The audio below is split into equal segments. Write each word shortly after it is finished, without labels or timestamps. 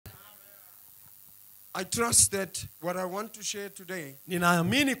I trust that what I want to share today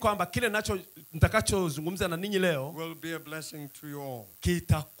ninaamini kwamba kile nitakachozungumza na ninyi leo will be a blessing to you all.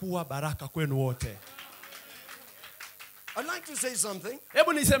 Kitakuwa baraka kwenu wote. I'd like to say something.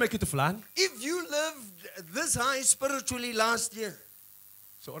 Hebu niseme kitu fulani. If you lived this high spiritually last year.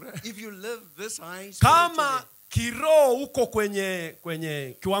 Sorry. If you lived this high spiritually. Kama kiroho uko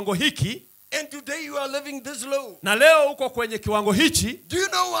kwenye kiwango hiki, and today you are living this low. Na leo uko kwenye kiwango hichi. Do you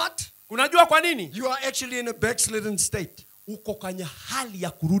know what? Unajua kwa nini? You are actually in a backslidden state. Uko kwenye hali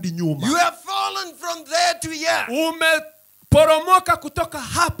ya kurudi nyuma. You have fallen from there to here. Umeporomoka kutoka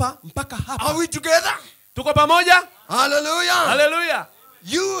hapa mpaka hapa. Are we together? Tuko pamoja? Hallelujah. Hallelujah.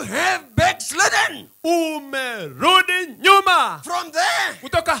 You have backslidden. Umerudi nyuma. From there.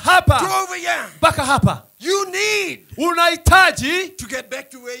 Kutoka hapa. To over here. Mpaka hapa. You need. Unahitaji. To get back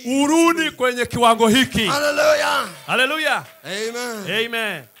to where you urudi kwenye kiwango hiki. Hallelujah. Hallelujah. Amen.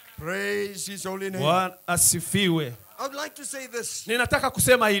 Amen. Praise his holy name. Bwana asifiwe. I would like to say this. Ninataka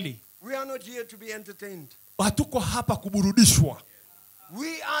kusema hili. We are not here to be entertained. Hatuko hapa kuburudishwa.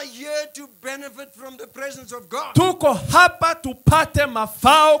 We are here to benefit from the presence of God. Tuko hapa tupate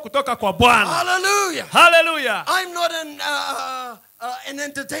mafao kutoka kwa Bwana. Hallelujah. Hallelujah. I'm not an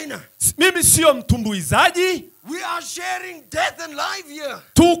entertainer. Mimi sio mtumbuizaji. We are sharing death and life here.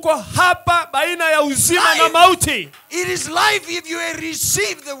 Tuko hapa baina ya uzima na mauti. It is life if you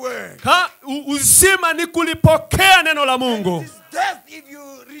receive the word. Uzima ni kulipokea neno la Mungu. And it is death if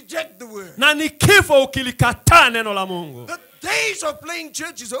you reject the word. Na ni kifo ukilikataa neno la Mungu. The days of playing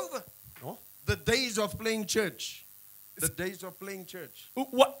church is over. No? The days of playing church. The days of playing church.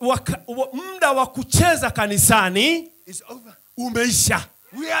 Muda wa kucheza kanisani is over. Umeisha.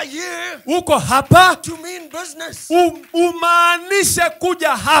 We are here. Uko hapa to mean business. Umaanishe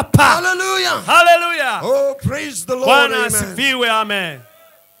kuja hapa. Hallelujah. Hallelujah. Oh, praise the Lord. Bwana asifiwe. Amen.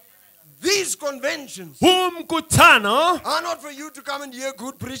 These conventions mkutano are not for you to come and hear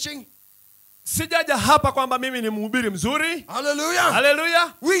good preaching. Sijaja hapa kwamba mimi ni mhubiri mzuri. Hallelujah.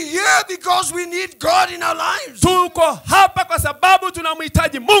 Hallelujah. We here because we need God in our lives. Tuko hapa kwa sababu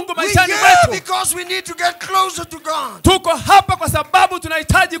tunamhitaji Mungu maishani mwetu. We here mwetu. because we need to get closer to God. Tuko hapa kwa sababu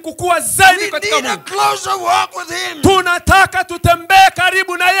tunahitaji kukua zaidi katika Mungu. We need a closer walk with him. Tunataka tutembee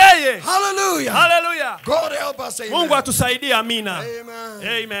karibu na yeye. Hallelujah. Hallelujah. God help us. Amen. Mungu atusaidie. Amina.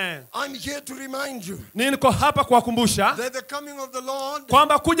 Amen. Amen. I'm here to remind you. Niko hapa kuwakumbusha that the coming of the Lord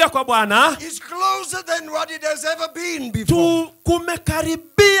kwamba kuja kwa Bwana is closer than what it has ever been before.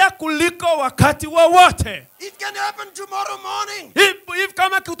 Kumekaribia kuliko wakati wowote. It can happen tomorrow morning. Hivi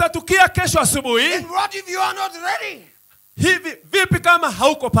kama kutatukia kesho asubuhi. And what if you are not ready? Hivi vipi kama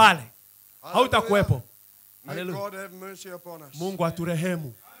hauko pale? Hautakuwepo. May God have mercy upon us. Mungu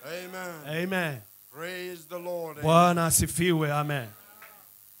aturehemu. Amen. Amen. Praise the Lord. Bwana asifiwe. Amen.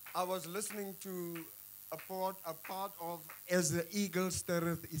 I was listening to a part of As the Eagle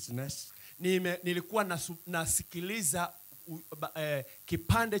Stirreth Its Nest. Nilikuwa nasikiliza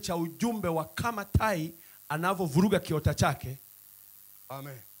kipande cha ujumbe wa kama tai anavovuruga kiota chake.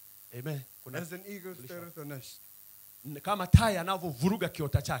 Amen. Amen. As an eagle stirreth a nest. Kama tai anavovuruga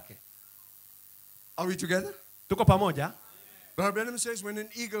kiota chake. Are we together? Tuko pamoja? Brother Branham says when an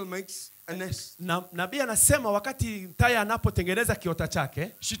eagle makes a nest. Nabii anasema wakati tai anapotengeneza kiota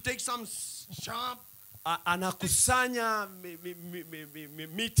chake, she takes some sharp anakusanya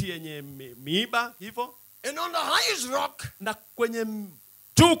miti yenye miiba hivyo. And on the highest rock, na kwenye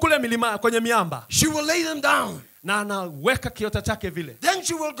juu kule milima kwenye miamba, she will lay them down. Na anaweka kiota chake vile. Then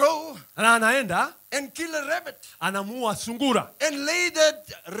she will go na anaenda and kill a rabbit. Anamuua sungura. And lay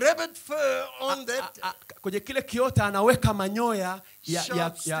that rabbit fur on that. Kwenye kile kiota anaweka manyoya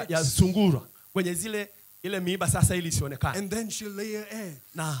ya sungura kwenye ile miiba sasa ili isionekane. And then she'll lay her egg.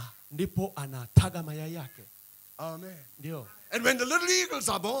 Na ndipo anataga mayai yake. Amen. Ndio. And when the little eagles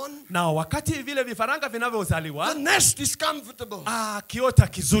are born, na wakati vile vifaranga vinavyozaliwa, the nest is comfortable. Kiota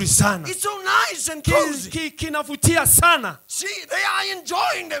kizuri sana. It's so nice and cozy. Kinavutia sana. See, they are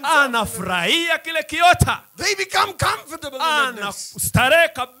enjoying themselves. Anafurahia kile kiota. They become comfortable in the nest. Starehe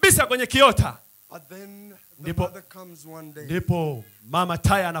kabisa kwenye kiota. But then the mother comes one day. Ndipo mama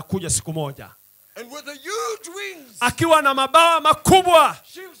tai anakuja siku moja. And with the huge wings, akiwa na mabawa makubwa,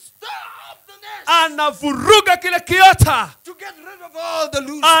 she'll stir up the nest. Anavuruga kile kiota. To get rid of all the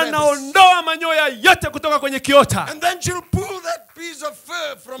loose anaondoa manyoya yote kutoka kwenye kiota. And then she'll pull that piece of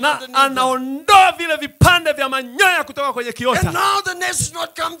fur from underneath. Anaondoa vile vipande vya manyoya kutoka kwenye kiota. And now the nest is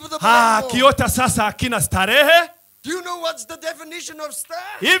not comfortable anymore. Kiota sasa hakina starehe. Do you know what's the definition of stir?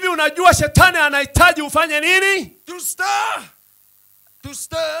 Hivi unajua shetani anahitaji ufanye nini? To stir. To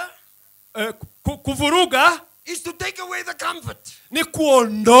stir. Kuvuruga. is to take away the comfort. ni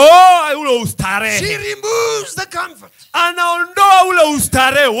kuondoa ule She ustarehe. removes the comfort Anaondoa ule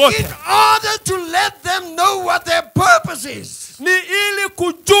ustarehe in wote. order to let them know what their purpose is. Ni ili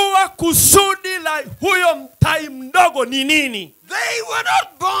kujua kusudi la huyo tai mdogo ni nini. They were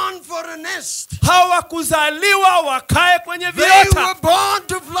not born for a nest. Hawakuzaliwa wakae kwenye They were viota. born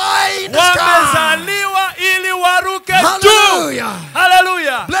to fly in the sky. Wamezaliwa ili waruke juu. Hallelujah.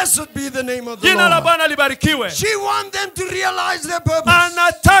 Hallelujah. Blessed be the name of the Jina la Lord. Bwana libarikiwe. She wants them to realize their purpose.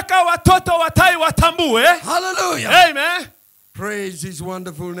 Anataka watoto wa tai watambue. Hallelujah. Amen. Praise his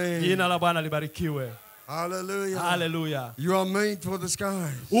wonderful name. Jina la Bwana libarikiwe. Hallelujah. Hallelujah. You are made for the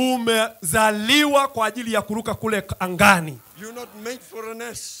skies. Umezaliwa kwa ajili ya kuruka kule angani. You're not made for a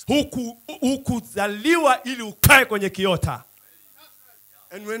nest. Hukuzaliwa ili ukae kwenye kiota.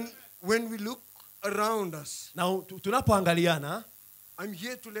 And when we look around us, Na tunapoangaliana, I'm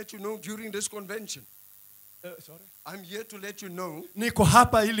here to let you know during this convention. sorry. I'm here to let you know Niko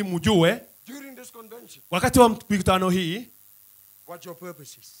hapa ili mjue during this convention wakati wa mikutano hii what your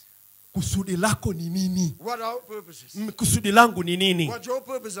purpose is. kusudi lako ni nini? What our purpose is. Kusudi langu ni nini? What your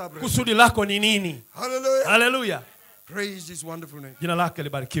purpose are, brother. Kusudi lako ni nini? Hallelujah. Hallelujah. Praise his wonderful name. Jina lake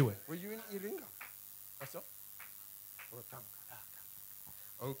libarikiwe. Were you in Iringa? Or Tanga?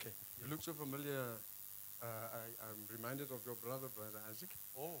 Okay. You look so familiar. I'm reminded of your brother Isaac.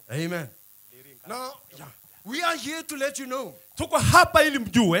 Oh. Amen. Now, we are here to let you know. Tuko hapa ili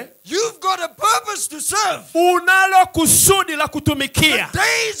mjue You've got a purpose to serve. unalo kusudi la kutumikia. The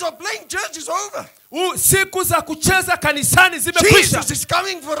days of playing church is over. Siku za kucheza kanisani zimekwisha. Jesus is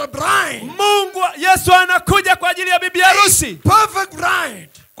coming for a bride. Yesu anakuja kwa ajili ya bibi harusi. Perfect bride.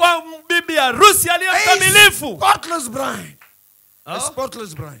 Kwa bibi harusi aliyemkamilifu. Spotless bride. A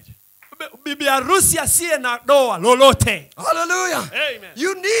spotless bride. Bibi harusi asiye na doa lolote. Hallelujah. Amen.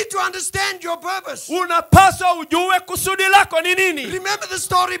 You need to understand your purpose. Unapaswa ujue kusudi lako ni nini. Remember the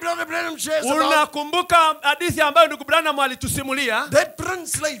story Brother Branham shares about Unakumbuka hadithi ambayo ndugu Branham alitusimulia? that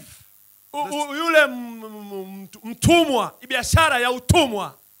prince slave. Yule mtumwa, biashara ya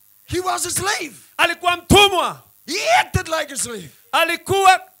utumwa. He was a slave. Alikuwa mtumwa. He acted like a slave.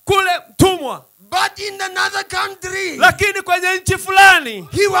 Alikuwa kule mtumwa. But in another country, lakini kwenye nchi fulani,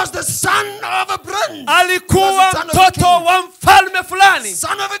 he was the son of a prince. Alikuwa mtoto wa mfalme fulani.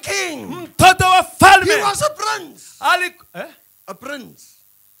 Son of a king. Mtoto wa mfalme. He was a prince. A prince.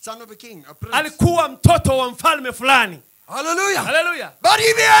 Son of a king. A prince. Alikuwa mtoto wa mfalme fulani. Hallelujah. Hallelujah. But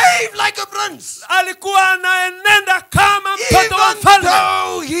he behaved like a prince. Alikuwa anaenenda kama mtoto wa mfalme. Even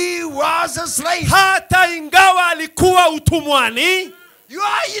though he was a slave. Hata ingawa alikuwa utumwani. You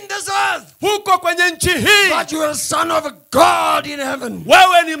are in this earth. Huko kwenye nchi hii. But you are a son of a God in heaven.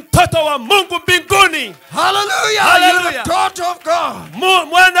 Wewe ni mtoto wa Mungu mbinguni. Hallelujah. Hallelujah. You're a daughter of God.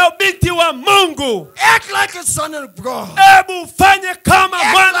 Mwana binti wa Mungu. Act like a son of God. Ebu ufanye kama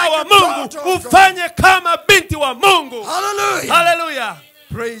mwana wa Mungu. Ufanye kama binti wa Mungu. Hallelujah. Hallelujah.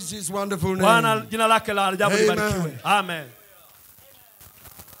 Praise his wonderful name. Bwana jina lake la ajabu libarikiwe. Amen.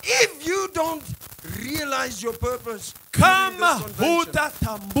 If you don't realize your purpose, kama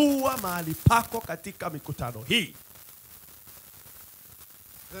hutatambua mahali pako katika mikutano hii,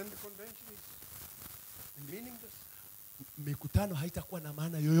 then the convention is meaningless. Mikutano haitakuwa na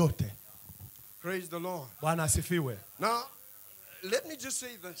maana yoyote. Praise the Lord. Bwana asifiwe. Now, let me just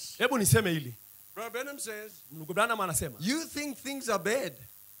say this. Hebu niseme hili. Brother Branham says, Ndugu Branham anasema, you think things are bad,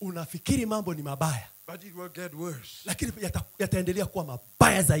 unafikiri mambo ni mabaya, but it will get worse. lakini yataendelea kuwa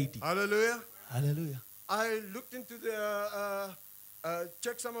mabaya zaidi. Hallelujah. Hallelujah. I looked into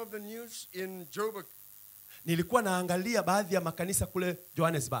check some of the news in Joburg. Nilikuwa naangalia baadhi ya makanisa kule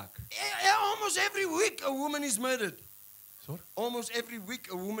Johannesburg. Almost every week a woman is murdered. Sorry? Almost every week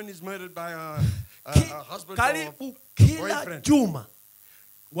a woman is murdered by a husband Karibu or kila boyfriend. juma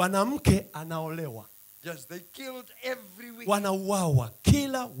mwanamke anaolewa. Yes, they killed every week. Wanauawa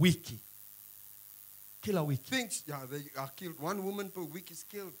kila wiki. Kila wiki. Things, yeah, they are killed. One woman per week is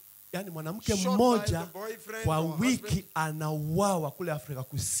killed. Yani mwanamke mmoja kwa wiki anauawa kule Afrika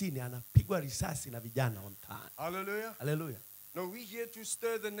Kusini, anapigwa risasi na vijana wa mtaani. Hallelujah. Hallelujah. No, we here to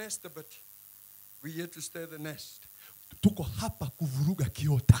stir the nest a bit. We here to stir the nest. Tuko hapa kuvuruga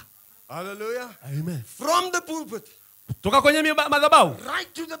kiota. Hallelujah. Amen. From the pulpit. Kutoka kwenye madhabahu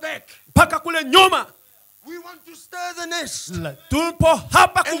right to the back. Mpaka kule nyuma. We want to stir the nest. Tupo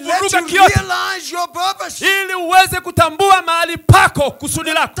hapa kuvuruga kiota. Realize your purpose. Ili uweze kutambua mahali pako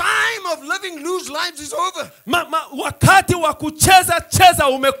kusudi lako. Time of living loose lives is over. Wakati wa kucheza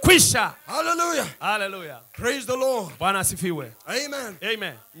umekwisha. Hallelujah. Hallelujah. Praise the Lord. Bwana asifiwe. Amen.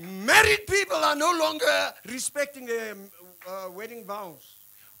 Amen. Married people are no longer respecting their wedding vows.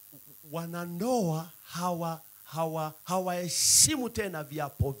 Wanandoa hawaheshimu tena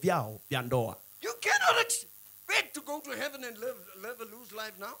viapo vyao vya ndoa. You cannot expect to go to heaven and live a loose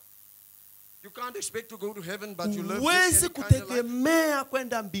life now. You can't expect to go to heaven but you live Huwezi this kind of life. kutegemea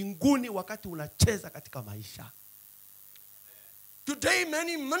kwenda mbinguni wakati unacheza katika maisha. Today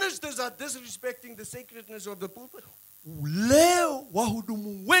many ministers are disrespecting the sacredness of the pulpit. Leo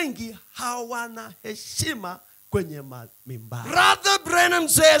wahudumu wengi hawana heshima kwenye mimbari. Brother Branham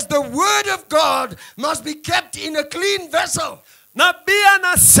says the word of God must be kept in a clean vessel. Nabii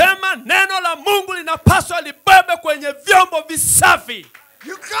anasema neno la Mungu linapaswa libebe kwenye vyombo visafi.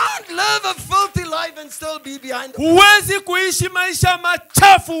 You can't live a filthy life and still be behind the Huwezi kuishi maisha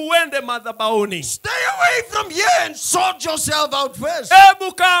machafu uende madhabahuni. Stay away from here and sort yourself out first.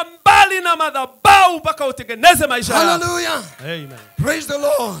 Hebu kaa mbali na madhabahu mpaka utengeneze maisha yako. Hallelujah. Amen. Praise the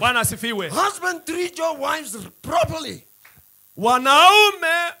Lord. Bwana asifiwe. Husband, treat your wives properly.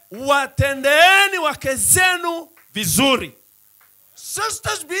 Wanaume, watendeeni wake zenu vizuri.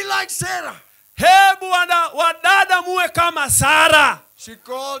 Sisters, be like Sarah. Hebu wadada muwe kama Sara. She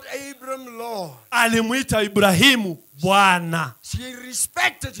called Abram Lord. Alimuita Ibrahimu Bwana. She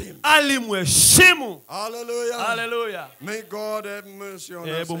respected him. Alimheshimu. Hallelujah. Hallelujah. May God have mercy on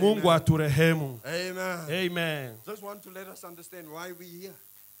us. Hebu Mungu aturehemu. Amen. Amen. Just want to let us understand why we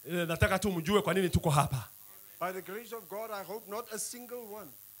here. Nataka tu mjue kwa nini tuko hapa. By the grace of God, I hope not a single one.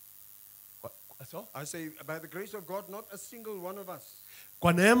 So? I say, by the grace of God, not a single one of us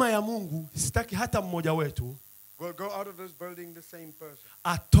Kwa neema ya Mungu, sitaki hata mmoja wetu will go out of this building the same person.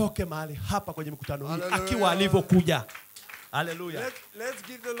 atoke mahali hapa kwenye mkutano hii akiwa alivyokuja. Hallelujah. Let's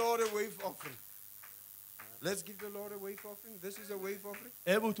give the Lord a wave offering. Let's give the Lord a wave offering. This is a wave offering.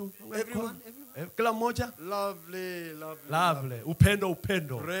 Everyone. Kila mmoja. Lovely, lovely. Lovely.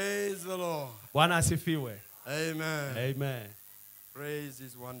 Upendo. Praise the Lord. Bwana asifiwe. Amen. Amen. Praise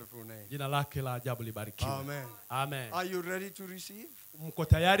his wonderful name. Jina lake la ajabu libarikiwe. Amen. Amen. Are you ready to receive? Mko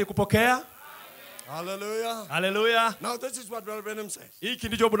tayari kupokea? Hallelujah. Hallelujah. Now this is what Brother Branham says. Hiki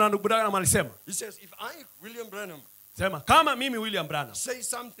ndicho Bwana Branham alisema. He says, if I, William Branham, Sema kama mimi William Branham say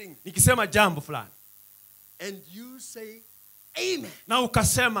something nikisema jambo fulani and you say amen, na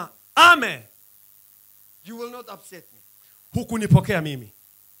ukasema amen, you will not upset me. hukunipokea mimi.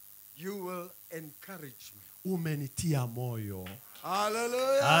 You will encourage me. Umenitia moyo.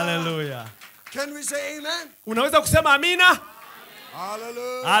 Hallelujah. Hallelujah. Can we say amen? Unaweza kusema amina?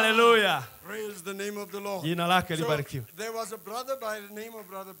 Hallelujah. Hallelujah. Praise the name of the Lord. Jina lake So, libarikiwe. there was a brother by the name of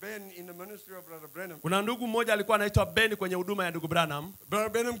Brother Ben in the ministry of Brother Branham. Kuna ndugu mmoja alikuwa anaitwa Ben kwenye huduma ya ndugu Branham. Brother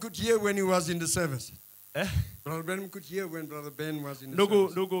Branham could hear when he was in the service. Brother Branham could hear when Brother Ben was in the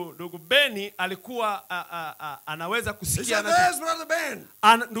service. Ndugu Beni alikuwa anaweza He kusikia. said, there's Brother Ben.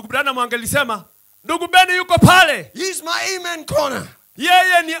 Ndugu Branham angelisema, ndugu Beni yuko pale. He's my amen corner.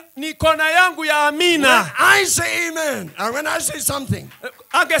 Yeye ni kona yangu ya amina. When I say amen, and when I say something,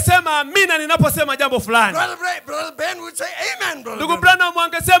 angesema amina ninaposema jambo fulani. Brother Ben would say amen, brother. Ndugu Branham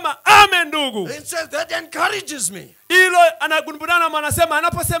angesema amen ndugu. It says that encourages me. Hilo Branham anasema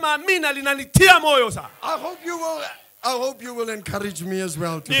anaposema amina linanitia moyo sana. I hope you will encourage me as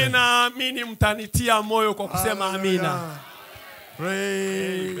well today. Ninaamini mtanitia moyo kwa kusema amina.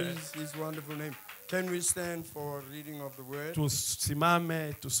 Praise his wonderful name. Can we stand for reading of the word?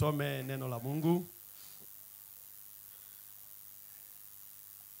 Tusimame tusome neno la Mungu.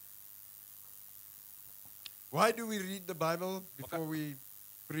 Why do we read the Bible before we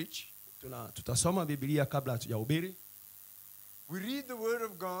preach? Tutasoma Biblia kabla hatujahubiri. We read the word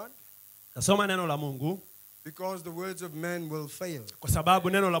of God Tasoma neno la Mungu because the words of man will fail. kwa sababu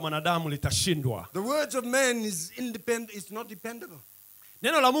neno la mwanadamu litashindwa. The words of man is independent, it's not dependable.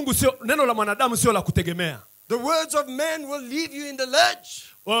 Neno la mwanadamu sio la kutegemea. The words of man will leave you in the lurch.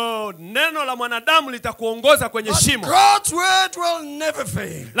 Neno la mwanadamu litakuongoza kwenye shimo. God's word will never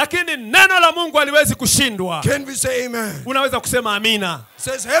fail. Lakini neno la Mungu haliwezi kushindwa. Can we say amen? Unaweza kusema amina.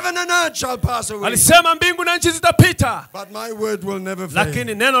 Says heaven and earth shall pass away. Alisema mbingu na nchi zitapita. But my word will never fail.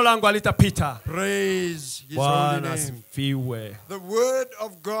 Lakini neno langu halitapita. Praise his holy name. Asifiwe. The word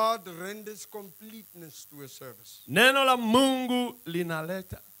of God renders completeness to a service. Neno la Mungu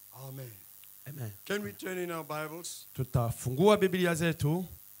linaleta. Amen. Amen. Can we turn in our Bibles? Tutafungua Biblia zetu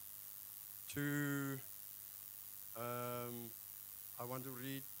to I want to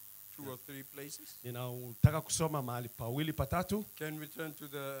read 2 or 3 places. Ninataka kusoma mahali pawili patatu. Can we turn to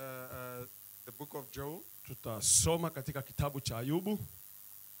the book of Job? Tutasoma katika kitabu cha Ayubu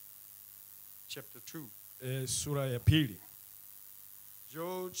chapter 2. Sura ya pili.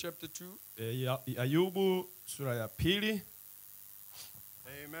 Job chapter 2. Ayubu sura ya pili.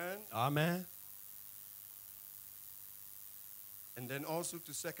 Amen. Amen. And then also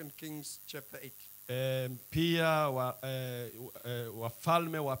to 2 Kings chapter 8. Pia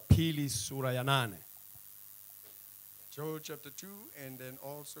Wafalme wa Pili sura ya 8. Joel chapter 2 and then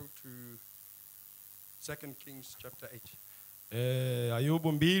also to 2 Kings chapter 8.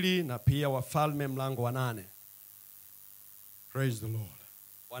 Ayubu 2 na pia Wafalme mlango wa 8. Praise the Lord.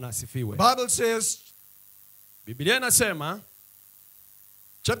 Bwana asifiwe. Bible says, Biblia inasema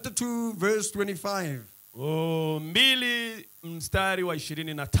chapter 2 verse 25. 2 mstari wa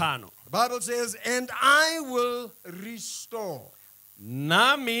 25. The Bible says, and I will restore.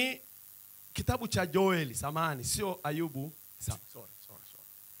 Nami kitabu cha Joeli, samani, sio Ayubu. Sorry.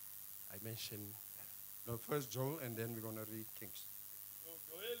 I mentioned no, first Joel and then we're going to read Kings.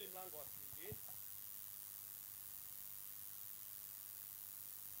 Joeli mlango wa 2.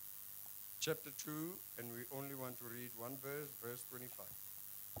 Chapter 2 and we only want to read one verse, verse 25.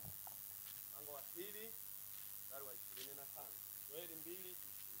 Mlango wa 2 mstari wa 25. Joeli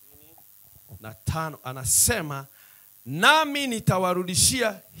 2:25 anasema, nami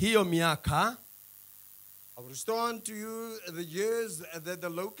nitawarudishia hiyo miaka. I will restore unto you the years that the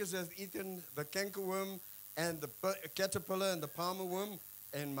locust hath eaten, the cankerworm and the caterpillar and the palmer worm,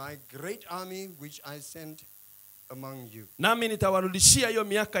 and my great army which I sent among you. Nami nitawarudishia hiyo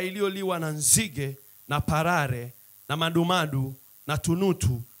miaka iliyoliwa na nzige na parare na madumadu na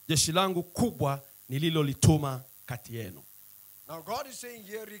tunutu, jeshi langu kubwa nililolituma kati yenu. Now God is saying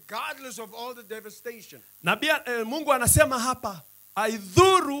here, regardless of all the devastation, Mungu anasema hapa,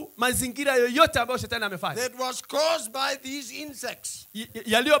 aidhuru mazingira yoyote ambayo shetani amefanya, that was caused by these insects,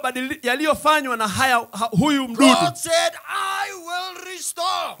 yaliyofanywa na huyu mdudu, God said, I will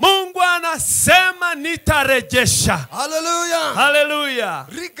restore. Mungu anasema nitarejesha. Hallelujah. Hallelujah.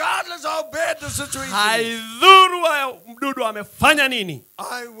 Regardless how bad the situation is, haidhuru mdudu amefanya nini,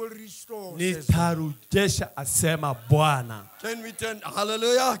 I will restore. nitarejesha, asema Bwana. Can we turn?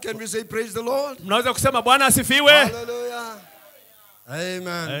 Hallelujah. Can we say praise the Lord? Mnaweza kusema Bwana asifiwe. Hallelujah. Amen.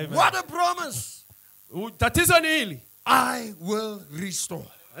 Amen. What a promise. Tatizo ni hili, I will restore.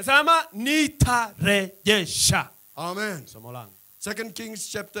 anasema nitarejesha. Amen. Somo langu 2 Kings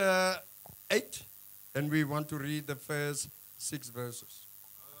chapter 8 and we want to read the first 6 verses.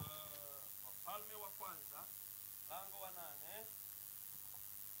 Wafalme wa kwanza mlango wa 8.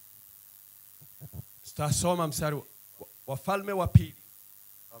 Tutasoma mstari Wafalme wa Pili.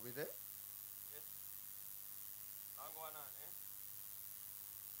 Are we there? Mlango wa 8.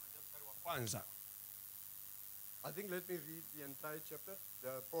 Mstari wa kwanza. I think let me read the entire chapter,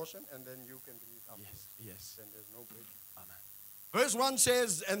 the portion, and then you can read up. Yes. Then there's no break. Amen. Verse 1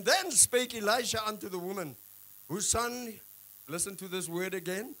 says, and then spake Elisha unto the woman, whose son, listen to this word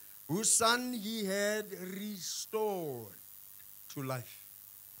again, whose son he had restored to life.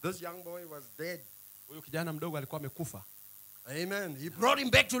 This young boy was dead. Huyu kijana mdogo alikuwa amekufa. Amen. He brought him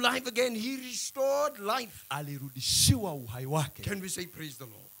back to life again. He restored life. Alirudishiwa uhai wake. Can we say praise the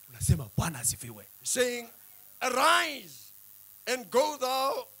Lord? Tunasema Bwana asifiwe. Saying, arise and go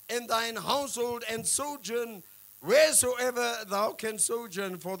thou and thine household and sojourn wheresoever thou canst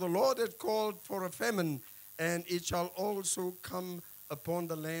sojourn, for the Lord hath called for a famine, and it shall also come upon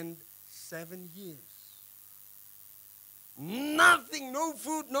the land 7 years. Nothing, no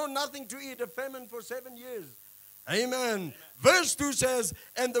food, no nothing to eat, a famine for 7 years. Amen. Verse 2 says,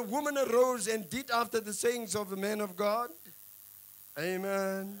 and the woman arose and did after the sayings of the man of God.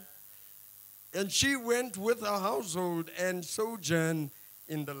 Amen. And she went with her household and sojourned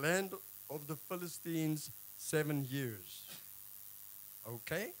in the land of the Philistines 7 years.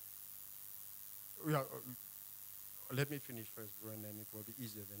 Okay? Yeah, let me finish first, and then it will be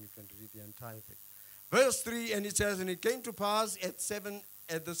easier. Then you can read the entire thing. Verse 3, and it says, and it came to pass at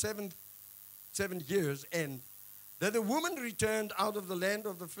the seven years end, that the woman returned out of the land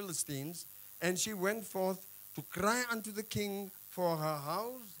of the Philistines, and she went forth to cry unto the king for her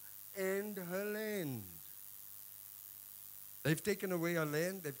house and her land. They've taken away her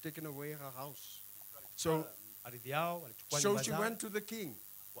land, they've taken away her house. So she went to the king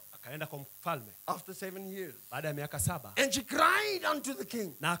after 7 years. And she cried unto the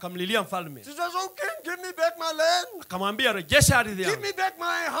king. She says, oh king, give me back my land. Give me back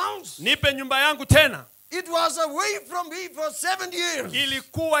my house. It was away from me for 7 years.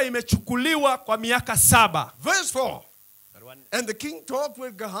 Verse 4. And the king talked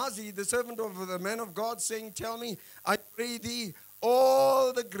with Gehazi, the servant of the man of God, saying, tell me, I pray thee,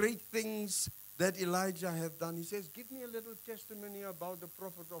 all the great things that Elijah hath done. He says, give me a little testimony about the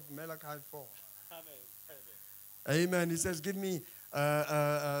prophet of Malachi 4. Amen. He says, give me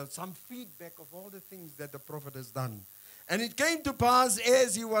some feedback of all the things that the prophet has done. And it came to pass,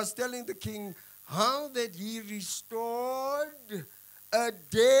 as he was telling the king, how that he restored a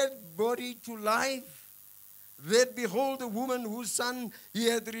dead body to life. That behold, the woman whose son he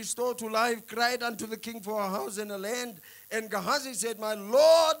had restored to life cried unto the king for a house and a land. And Gehazi said, my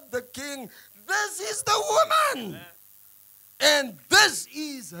lord the king, this is the woman. And this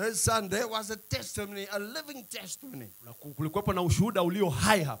is her son. There was a testimony, a living testimony. Kulikuwepo na ushuhuda ulio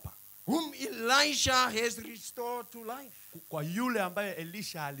hai hapa. Whom Elisha has restored to life. Kwa yule ambaye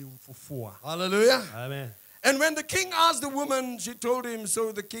Elisha alimfufua. Hallelujah. Amen. And when the king asked the woman, she told him,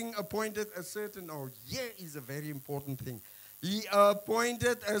 so the king appointed a certain, here is a very important thing. He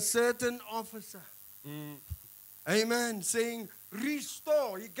appointed a certain officer. Amen. Saying,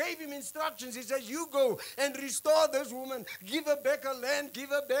 restore. He gave him instructions. He says, you go and restore this woman. Give her back her land. Give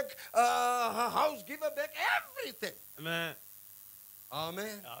her back her house. Give her back everything. Amen.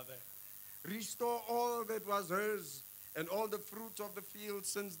 Amen. Amen. Restore all that was hers and all the fruits of the field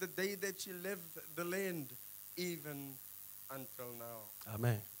since the day that she left the land, even until now.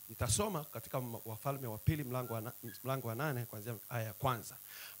 Amen. Nitasoma katika Wafalme wa pili mlango wa 8 kuanzia aya ya kwanza.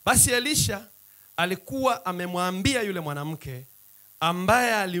 Basi Elisha alikuwa amemwambia yule mwanamke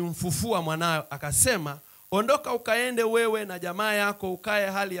ambaye alimfufua mwanawe, akasema, ondoka ukaende wewe na jamaa yako ukae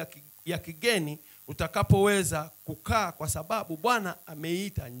hali ya kigeni utakapoweza kukaa, kwa sababu Bwana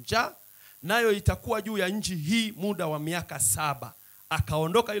ameita njaa, nayo itakuwa juu ya nchi hii muda wa miaka 7.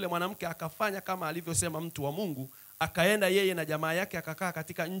 Akaondoka yule mwanamke akafanya kama alivyosema mtu wa Mungu, akaenda yeye na jamaa yake akakaa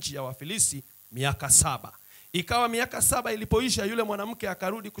katika nchi ya Wafilisti miaka 7. Ikawa miaka 7 ilipoisha, yule mwanamke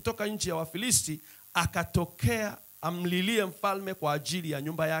akarudi kutoka nchi ya Wafilisti, akatokea amlilie mfalme kwa ajili ya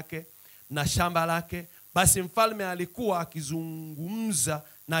nyumba yake na shamba lake. Basi mfalme alikuwa akizungumza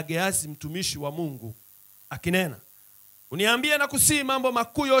na Gehazi mtumishi wa Mungu akinena, uniambie na kusii mambo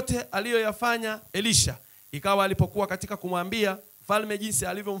makuu yote aliyoyafanya Elisha. Ikawa alipokuwa katika kumwambia mfalme jinsi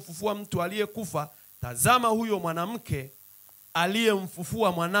alivyomfufua mtu aliyekufa, tazama, huyo mwanamke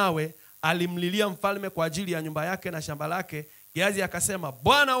aliyemfufua mwanawe alimlilia mfalme kwa ajili ya nyumba yake na shamba lake. Gehazi akasema,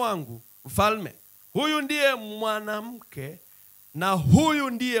 bwana wangu mfalme, huyu ndiye mwanamke na huyu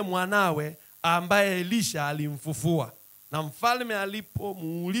ndiye mwanawe ambaye Elisha alimfufua. Na mfalme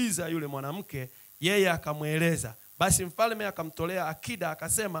alipomuuliza yule mwanamke, yeye akamweleza. Basi mfalme akamtolea akida,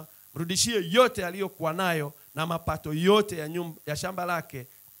 akasema, mrudishie yote aliyokuwa nayo na mapato yote ya shamba lake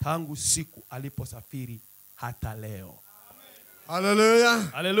tangu siku aliposafiri hata leo.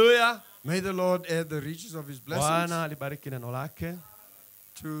 Hallelujah. Hallelujah. May the Lord add the riches of his blessings. Bwana alibariki neno lake.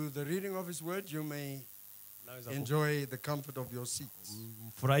 To the reading of his word, you may enjoy the comfort of your seats.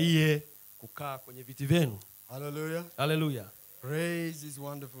 Mfurahie kukaa kwenye viti vyenu. Hallelujah. Hallelujah. Praise his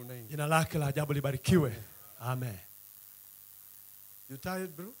wonderful name. Jina lake la ajabu libarikiwe. Amen. You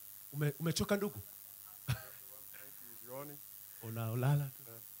tired, bro? Umechoka ndugu? Unaolala tu.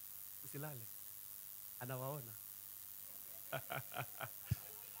 Usilale. Anawaona.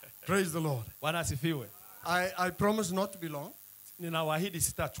 Praise the Lord. Bwana asifiwe. I promise not to be long. Ninawaahidi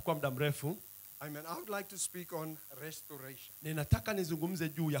sitachukua muda mrefu. Amen. I would like to speak on restoration. Ninataka nizungumze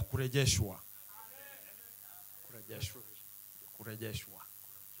juu ya kurejeshwa. Kurejeshwa.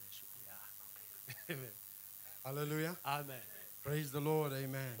 Hallelujah. Amen. Praise the Lord.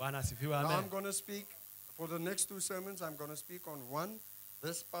 Amen. Bwana asifiwe. Now Amen. I'm going to speak, for the next 2 sermons, I'm going to speak on one.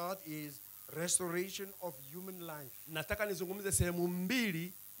 This part is restoration of human life. Nataka nizungumze sehemu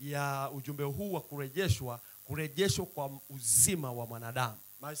mbili ya ujumbe huu wa kurejeshwa kwa uzima wa mwanadamu.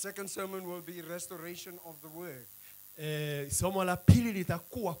 My second sermon will be restoration of the word. Somo la pili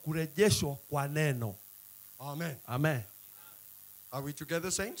litakuwa kurejeshwa kwa neno. Amen. Amen. Are we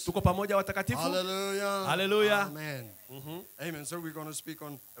together, saints? Tuko pamoja watakatifu? Hallelujah. Hallelujah. Amen. Amen. So we're going to speak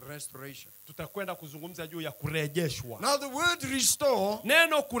on restoration. Tutakwenda kuzungumza juu ya kurejeshwa. Now the word restore,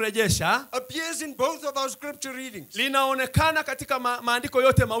 neno kurejesha, appears in both of our scripture readings. Linaonekana katika maandiko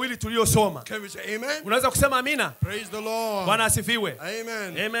yote mawili tuliyosoma. Can we say amen? Unaweza kusema amina? Praise the Lord. Bwana asifiwe.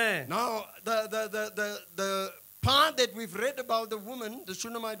 Amen. Amen. Now the part that we've read about the woman, the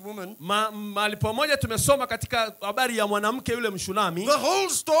Shunammite woman, mahali pamoja tumesoma katika habari ya mwanamke yule Mshunami. the whole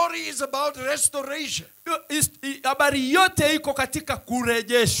story is about restoration. Habari yote iko katika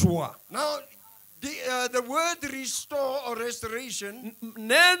kurejeshwa. Now the word restore or restoration,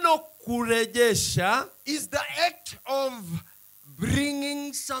 neno kurejesha, is the act of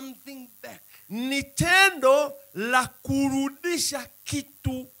bringing something back. Ni tendo la kurudisha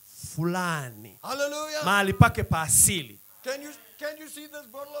kitu fulani. Hallelujah. Mahali pake pa asili. Can you see this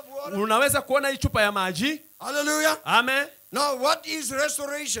bottle of water? Unaweza kuona hii chupa ya maji? Hallelujah. Amen. Now what is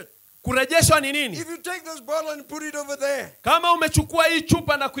restoration? Kurejeshwa ni nini? If you take this bottle and put it over there. Kama umechukua hii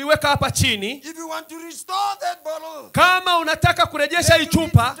chupa na kuiweka hapa chini. If you want to restore that bottle. Kama unataka kurejesha hii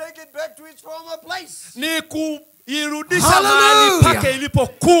chupa. Take it back to its former place. Ni irudisha Hallelujah. mahali pake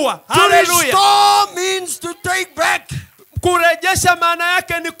ilipokuwa. To Hallelujah. restore means to take back Kurejesha maana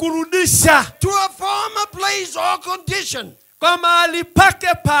yake ni kurudisha to a former place or condition. kwa mahali pake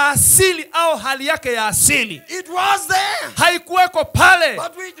pa asili au hali yake ya asili. It was there, Haikuweko pale,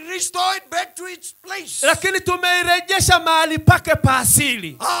 but we restore it back to its place. lakini tumeirejesha mahali pake pa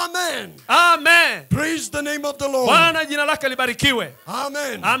asili. Amen. Amen. Praise the name of the Lord. Bwana jina lake libarikiwe.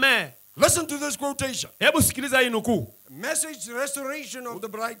 Amen. Amen. Listen to this quotation. Hebu sikiliza hii nukuu. Message restoration of the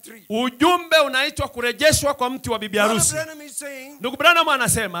bride tree. Ujumbe unaitwa kurejeshwa kwa mti wa bibi harusi. Brother Branham is saying, Ndugu Branham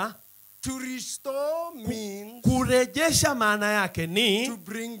anasema to restore means kurejesha maana yake ni to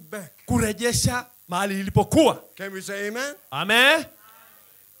bring back. kurejesha mahali ilipokuwa. Can we say amen? Amen.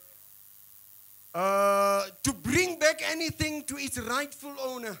 To bring back anything to its rightful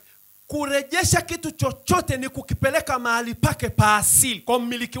owner. Kurejesha kitu chochote ni kukipeleka mahali pake pa asili, kwa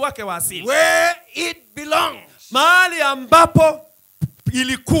mmiliki wake wa asili. Where it belongs. Mahali ambapo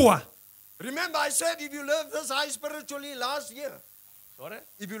ilikuwa. Remember I said if you live this high spiritually last year. Sorry?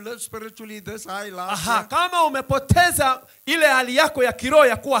 If you live spiritually this high last year. Kama umepoteza ile hali yako ya kiroho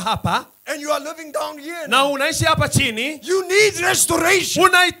ya kuwa hapa and you are living down here na unaishi hapa chini, you need restoration.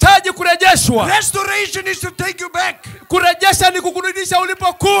 Unahitaji kurejeshwa. Restoration is to take you back. Kurejesha ni kukurudisha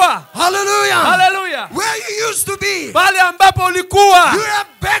ulipokuwa. Hallelujah. Hallelujah. Where you used to be. Pale ambapo ulikuwa. You have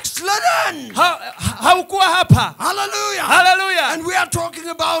backslidden. Haukuwa hapa. Hallelujah. Hallelujah. And we are talking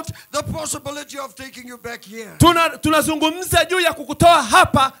about the possibility of taking you back here. Tunazungumza juu ya kukutoa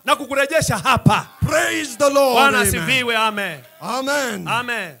hapa na kukurejesha hapa. Praise the Lord. Bwana asifiwe. Amen. Amen.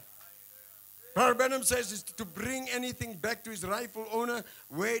 Amen. Brother Branham says is to bring anything back to its rightful owner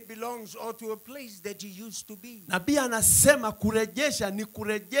where it belongs or to a place that you used to be. Nabii anasema kurejesha ni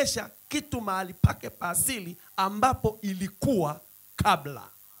kurejesha kitu mahali pake pa asili ambapo ilikuwa kabla.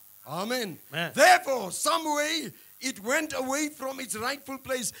 Amen. Amen. Therefore, some way it went away from its rightful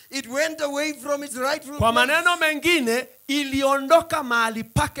place. It went away from its rightful Kwa place. maneno mengine iliondoka mahali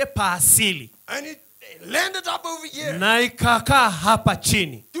pake pa asili. And it landed up over here. Na ikakaa hapa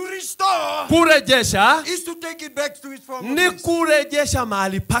chini. To restore kurejesha is to take it back to its former ni place. kurejesha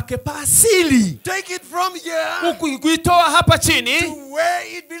mahali pake pa asili. Take it from here Kuitoa hapa chini to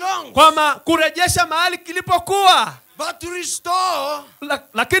where it belongs. Kwa kurejesha mahali kilipokuwa. But to restore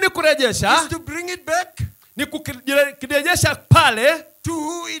lakini kurejesha is to bring it back ni kurejesha pale to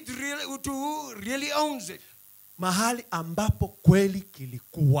who really owns it. Mahali ambapo kweli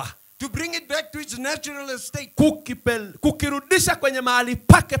kilikuwa. To bring it back to its natural estate. Kukirudisha kwenye mahali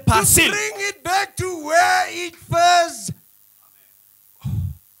pake pa asili. To bring it back to where it first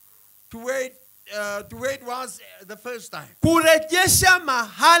to where it was the first time. Kurejesha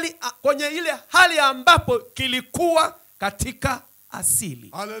mahali kwenye ile hali ambapo kilikuwa katika asili.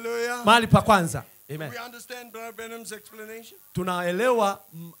 Hallelujah. Mahali pa kwanza. Amen. We understand Brother Branham's explanation. Tunaelewa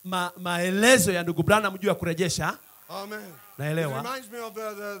maelezo ya ndugu Branham juu ya kurejesha. Amen. Naelewa. It reminds me of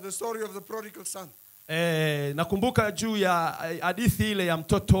the story of the prodigal son. Nakumbuka juu ya hadithi ile ya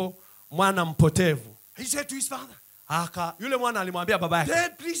mtoto mwana mpotevu. He said to his father, yule mwana alimwambia baba yake,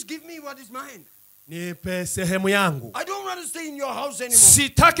 Dad, please give me what is mine. Nipe sehemu yangu. I don't want to stay in your house anymore.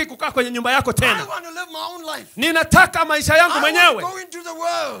 Sitaki kukaa kwenye nyumba yako tena. I want to live my own life. Ninataka maisha yangu mwenyewe. I want to go into the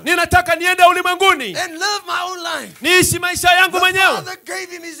world. Ninataka niende ulimwenguni. And live my own life. Niishi maisha yangu mwenyewe. The father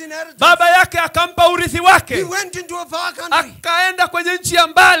gave him his inheritance. Baba yake akampa urithi wake. He went into a far country. Akaenda kwenye nchi ya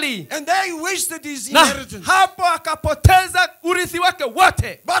mbali. And there he wasted his inheritance. Na hapo akapoteza urithi wake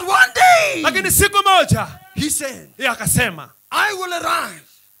wote. But one day, lakini siku moja, he said, akasema, I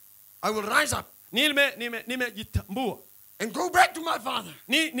will rise up. Nimejitambua. And go back to my father.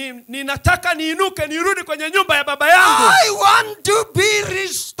 Ninataka niinuke nirudi kwenye nyumba ya baba yangu. I want to be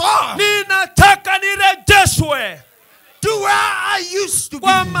restored. Ninataka nirejeshwe. To where I used to be.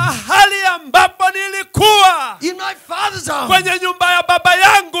 Kwa mahali ambapo nilikuwa. In my father's house. Kwenye nyumba ya baba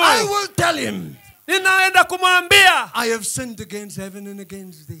yangu. I will tell him. Ninaenda kumwambia, I have sinned against heaven and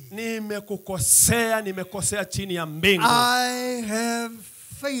against thee. Nimekosea chini ya mbingu. I have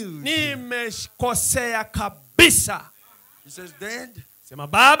failed. Nimekosea kabisa. He says, Dad. Sema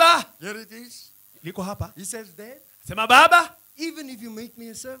baba. Here it is. Liko hapa. He says, Dad. Sema baba. Even if you make me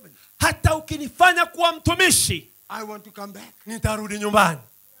a servant. Hata ukinifanya kuwa mtumishi. I want to come back. Nitarudi nyumbani.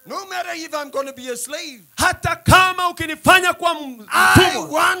 No matter if I'm going to be a slave. Hata kama ukinifanya kuwa mtumwa. I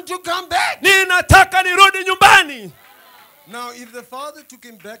want to come back. Ninataka nirudi nyumbani. Now if the father took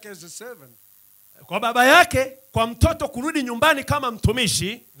him back as a servant. Kwa baba yake, kwa mtoto kurudi nyumbani kama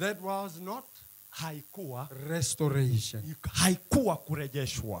mtumishi. That was not haikuwa restoration. Haikuwa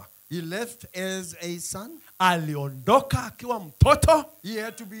kurejeshwa. He left as a son. Aliondoka akiwa mtoto. He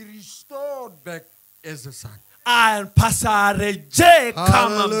had to be restored back as a son. Mpasa areje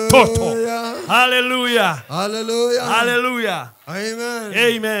kama mtoto. Hallelujah. Hallelujah. Hallelujah. Amen.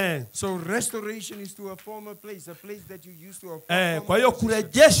 Amen. So restoration is to a former place, a place that you used to have. Kwa hiyo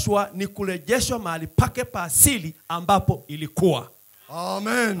kurejeshwa ni kurejeshwa mahali pake pa asili ambapo ilikuwa.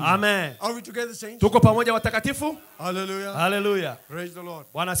 Amen. Amen. Are we together, saints? Tuko pamoja watakatifu? Hallelujah. Hallelujah. Praise the Lord.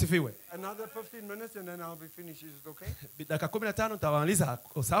 Bwana asifiwe. Another 15 minutes and then I'll be finished. Is it okay? Dakika 15 nitawamaliza.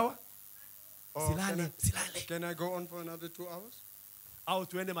 Sawa? Or Silale. Can I go on for another 2 hours? Au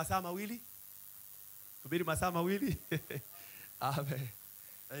tuende masaa mawili? Subiri masaa mawili? Amen.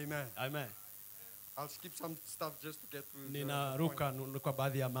 Amen. Amen. I'll skip some stuff just to get through. Ninaruka kwa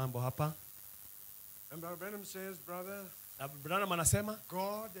baadhi ya mambo hapa. And Brother Branham says, brother, Branham anasema,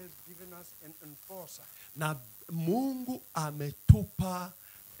 God has given us an enforcer. Na Mungu ametupa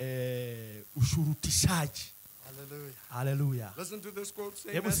ushurutishaji. Hallelujah. Hallelujah. Listen to this quote.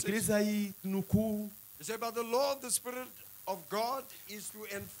 Say Hebu sikiliza hii nukuu. He said, but the law of the Spirit of God is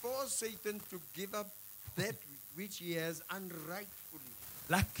to enforce Satan to give up that which he has unrightfully,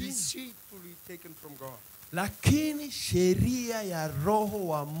 deceitfully taken from God. Lakini sheria ya Roho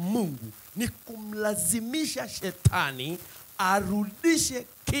wa Mungu ni kumlazimisha shetani arudishe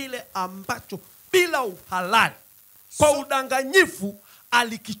kile ambacho bila uhalali kwa udanganyifu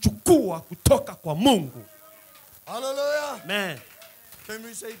alikichukua kutoka kwa Mungu. Hallelujah. Amen. Can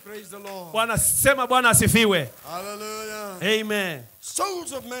we say praise the Lord? Bwana sema Bwana asifiwe. Hallelujah. Amen.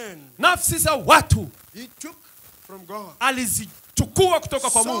 Souls of men, nafsi za watu he took from God. Alizichukua kutoka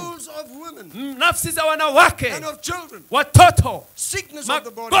kwa Mungu. Souls of women, nafsi za wanawake, and of children, watoto, sickness of the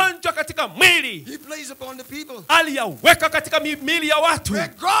body, magonjwa katika mwili, he placed upon the people. Aliyaweka katika miili ya watu. Where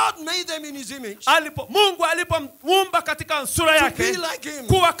God made them in his image, Mungu alipomuumba katika sura to yake be like him.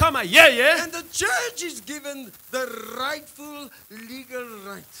 kuwa kama yeye, And the church is given the rightful legal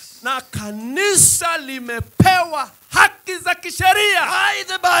rights. Na kanisa limepewa haki za kisheria By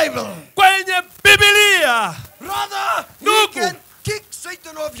the Bible. Kwenye Biblia. Brother, you can kick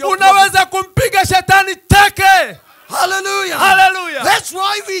Satan off your unaweza kumpiga shetani teke. Hallelujah. Hallelujah. That's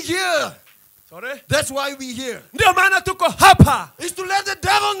why we here. Sorry? That's why we here. Ndio maana tuko hapa. Is to let the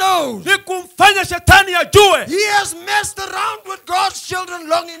devil know. Ni kumfanya shetani ajue. He has messed around with God's children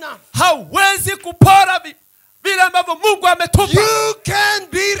long enough. Hawezi kupora vile ambavyo Mungu ametupa. You can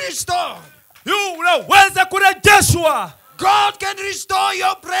be restored. Unaweza kurejeshwa. God can restore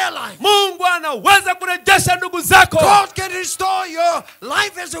your prayer life. Mungu anaweza kurejesha ndugu zako. God can restore your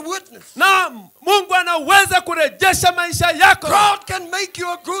life as a witness. Na Mungu anaweza kurejesha maisha yako. God can make you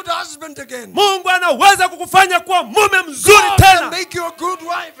a good husband again. Mungu anaweza kukufanya kuwa mume mzuri God tena. can make you a good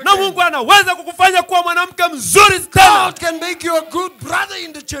wife again. Na Mungu anaweza kukufanya kuwa mwanamke mzuri tena. God can make you a good brother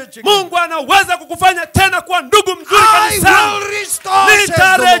in the church again. Mungu anaweza kukufanya tena kuwa ndugu mzuri kanisani. I will restore,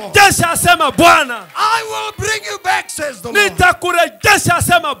 nitarejesha, asema Bwana. I will bring you back, says the Lord. Nitakurejesha,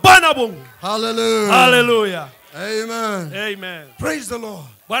 asema Bwana Mungu. Hallelujah. Hallelujah. Amen. Amen. Praise the Lord.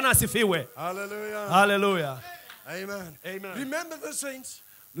 Bwana asifiwe. Hallelujah. Hallelujah. Amen. Amen. Remember the saints.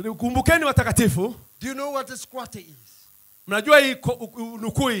 Kumbukeni watakatifu. Do you know what a squatter is? Mnajua hii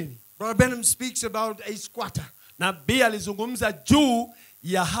nukuu hii? Brother Benham speaks about a squatter. Nabii alizungumza juu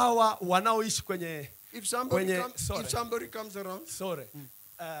ya hawa wanaoishi kwenye If somebody comes around. Sorry.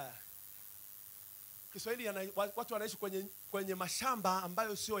 Kiswahili watu wanaishi kwenye mashamba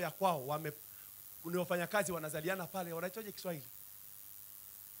ambayo sio ya kwao, ni wafanyakazi wanazaliana pale, wanaitwaje Kiswahili?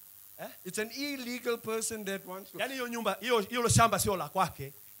 It's an illegal person that wants to. Yaani hiyo nyumba, hiyo shamba sio la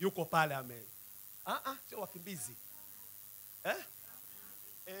kwake, yuko pale sio wakimbizi.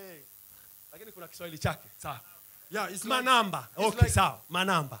 Lakini kuna Kiswahili chake, sawa? Yeah, it's manamba. Like, okay, sawa,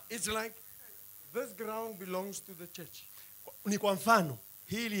 manamba. It's like this ground belongs to the church. Ni kwa mfano,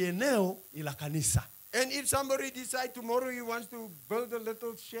 hili eneo ni la kanisa. And if somebody decides tomorrow he wants to build a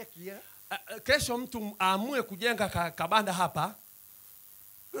little shack here, kesho mtu aamue kujenga kabanda hapa,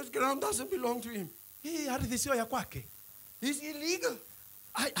 this ground doesn't belong to him. Hii ardhi sio ya kwake. He's illegal.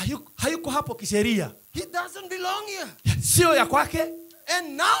 Hayuko hapo kisheria. He doesn't belong here. Sio ya kwake.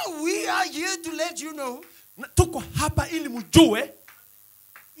 And now we are here to let you know. Tuko hapa ili mjue.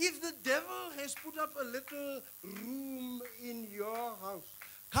 If the devil has put up a little room in your house,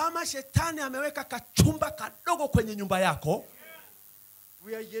 kama shetani ameweka kachumba kadogo kwenye nyumba yako,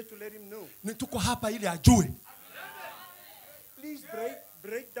 we are here to let him know. Ni tuko hapa ili ajue. Please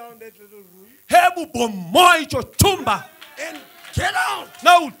break down that little room. Hebu bomoa hicho chumba and get out.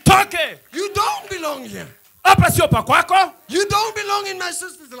 Na utoke. You don't belong here. Hapa sio pa kwako. You don't belong in my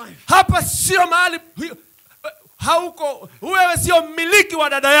sister's life. Hapa sio mahali hauko, wewe sio mmiliki wa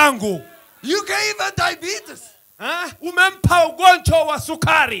dada yangu. You gave her diabetes. Umempa ugonjwa wa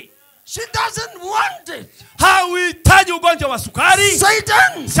sukari. She doesn't want it. Hauhitaji ugonjwa wa sukari.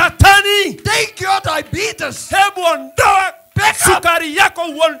 Satan, Satani, take your diabetes. hebu ondoa sukari yako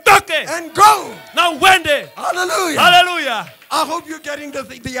uondoke And go. na uende. Hallelujah. Hallelujah. I hope you're getting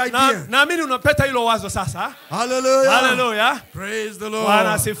the idea. Naamini unapeta hilo wazo sasa. Hallelujah. Hallelujah. Praise the Lord.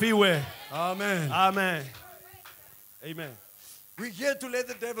 Bwana asifiwe. Amen. Amen. Amen. We're here to let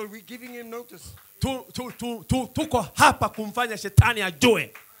the devil, we're giving him notice. Tuko hapa kumfanya shetani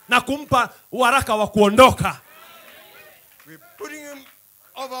ajue na kumpa waraka wa kuondoka. We're putting him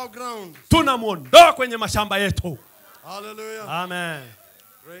off our ground. Tunamuondoa kwenye mashamba yetu. Hallelujah. Amen.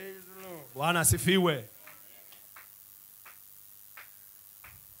 Praise the Lord. Bwana asifiwe.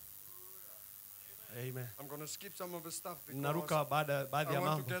 Amen. I'm going to skip some of the stuff Naruka because baadhi I ya want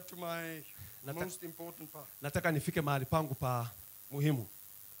mambo. to get to my most important part. Nataka nifike mahali pangu pa muhimu.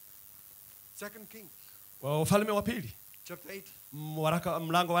 2 Kings, Wafalme wa pili, chapter 8. waraka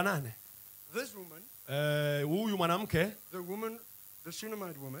mlango wa 8. This woman, Huyu mwanamke, the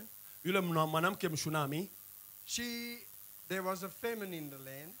Shunammite woman, yule mwanamke Mshunami, there was a famine in the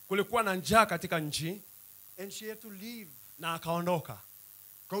land, kulikuwa na njaa katika nchi and she had to leave, na akaondoka.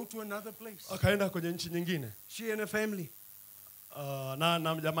 go to another place. Akaenda kwenye nchi nyingine. She and her family. Na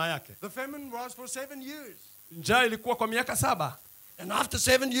jamaa yake. The famine was for 7 years. Njaa ilikuwa kwa miaka 7. And after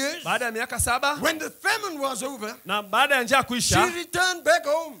 7 years, Baada ya miaka 7, when the famine was over, na baada ya njaa she kuisha, returned back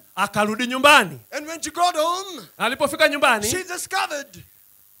home. akarudi nyumbani. And when she got home, Alipofika nyumbani, she discovered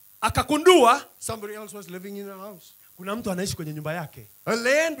akakundua somebody else was living in her house. kuna mtu anaishi kwenye nyumba yake. A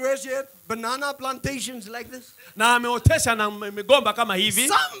land where she had banana plantations like this. Na ameotesha na migomba kama hivi.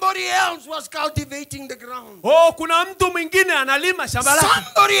 Somebody else was cultivating the ground. Kuna mtu mwingine analima shamba lake.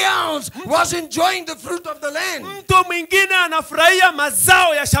 Somebody else was enjoying the fruit of the land. Mtu mwingine anafurahia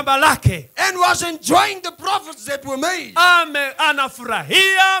mazao ya shamba lake. And was enjoying the profits that were made.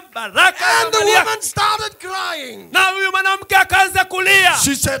 Anafurahia baraka. And the woman started crying. Na huyu mwanamke akaanza kulia.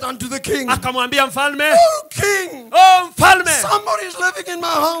 She said unto the king, akamwambia mfalme, "Oh king, mfalme, somebody is living in my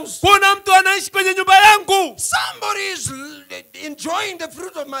house. Kuna mtu anaishi kwenye nyumba yangu. Somebody is enjoying the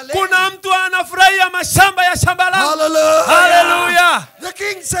fruit of my land." Kuna mtu anafurahia mashamba ya shamba langu. Hallelujah. Hallelujah. The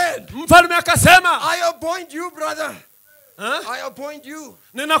king said, mfalme akasema, "I appoint you, brother. I appoint you.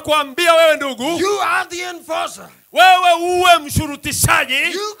 Ninakuambia wewe ndugu, You are the enforcer. wewe uwe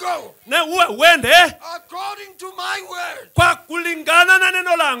mshurutishaji. You go. Na uwe uende according to my word. Kwa kulingana na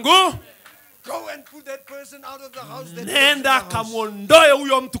neno langu. Go and put that person out of the house. Nenda kamuondoe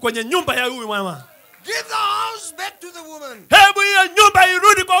huyo mtu kwenye nyumba ya huyu mama. Give the house back to the woman. Hebu hiyo nyumba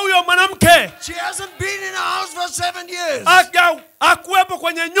irudi kwa huyo mwanamke. She hasn't been in a house for 7 years. Hakuwepo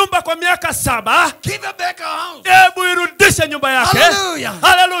kwenye nyumba kwa miaka 7. Give her back her house. Hebu irudishe nyumba yake. Hallelujah.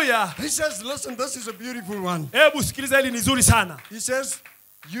 Hallelujah. He says, listen, this is a beautiful one. Hebu sikiliza, hili ni nzuri sana. He says,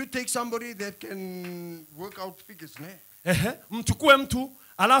 you take somebody that can work out figures, mchukue mtu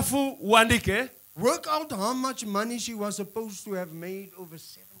alafu uandike. Work out how much money she was supposed to have made over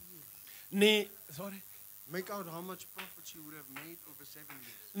 7 years. Make out how much profit she would have made over 7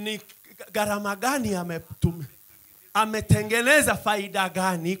 years. Ni gharama gani ametengeneza faida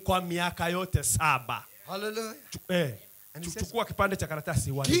gani kwa miaka yote 7. Hallelujah. Chukua kipande cha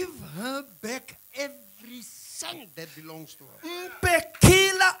karatasi uandike. Give her back every cent that belongs to her. Mpe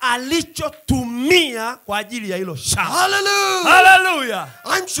kila alichotumia kwa ajili ya hilo shamba. Hallelujah. Hallelujah.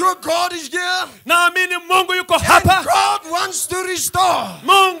 I'm sure God is here. Naamini Mungu yuko hapa. And God wants to restore.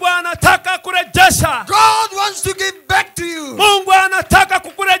 Mungu anataka kurejesha. God wants to give back to you. Mungu anataka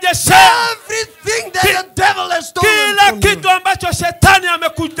kukurejeshea everything that the devil has stolen. Kila kitu ambacho shetani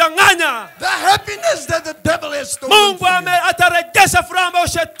amekudanganya. The happiness that the devil has stolen. Mungu atarejesha furaha ambayo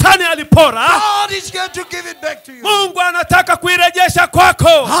shetani alipora. God is here to give it back to you. Mungu anataka kuirejesha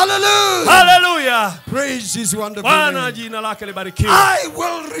kwako. Hallelujah. Hallelujah. Praise his wonderful Bwana name. jina lake libarikiwe. I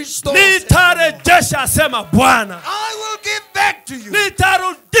will restore. Nitarejesha asema Bwana. I will give back to you.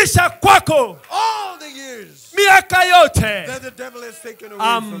 Nitarudisha kwako. All the years. Miaka yote that the devil has taken away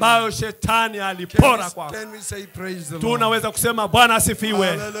ambayo shetani alipora kwako. Can we say praise the Lord? Tunaweza kusema Bwana asifiwe.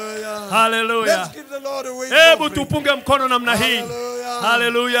 Hallelujah. Hallelujah. Let's give the Lord a wave. Hebu tupunge mkono namna hii. Hallelujah.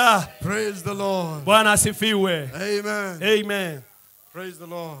 Hallelujah. Praise the Lord. Bwana asifiwe. Amen. Amen. Praise the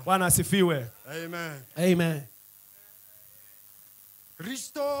Lord. Bwana asifiwe. Amen. Amen.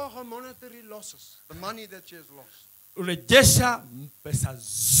 Restore her monetary losses, the money that she has lost. Urejesha pesa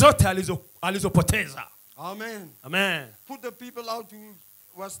zote alizopoteza. Amen. Amen. Put the people out who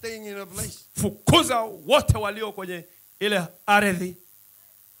were staying in a place. Fukuza wote walio kwenye ile ardhi.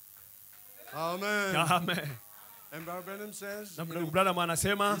 Amen. Amen. And Brother Branham says,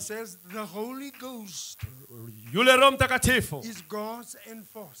 he says the Holy Ghost yule Roho Mtakatifu is God's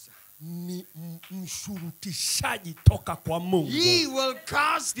enforcer. ni mshurutishaji toka kwa Mungu. He will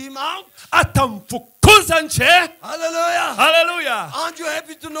cast him out. Atamfukuza nje. Hallelujah. Hallelujah. Aren't you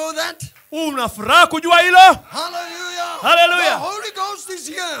happy to know that? Una furaha kujua hilo? Hallelujah. Hallelujah. The Holy Ghost is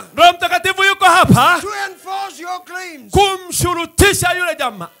here Roho Mtakatifu yuko hapa to enforce your claims. kumshurutisha yule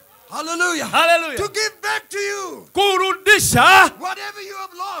jamaa. Hallelujah. Hallelujah. To give back to you Kurudisha whatever you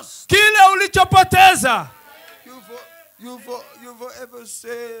have lost. kile ulichopoteza. You forever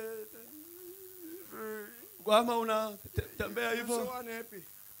said, Kama unatembea I'm hivyo, so unhappy.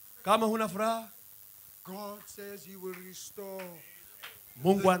 kama huna furaha, God says he will restore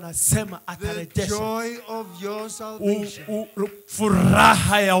Mungu anasema the atarejesha joy of your salvation.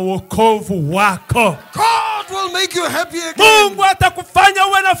 furaha ya wokovu wako. God will make you happy again. Mungu atakufanya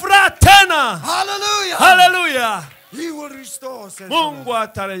uwe na furaha tena. Hallelujah. Hallelujah. He will restore. says the Mungu Lord.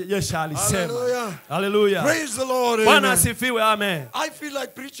 atarejesha, alisema. Hallelujah. Hallelujah. Praise the Lord. Bwana Amen. asifiwe. Amen. I feel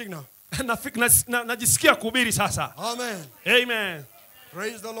like preaching now. Najisikia kuhubiri sasa. Amen. Amen.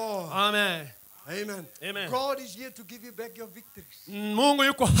 Praise the Lord. Amen. Amen. Amen. God is here to give you back your victories. Mungu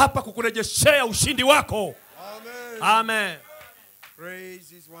yuko hapa kukurejeshea ushindi wako. Amen. Amen.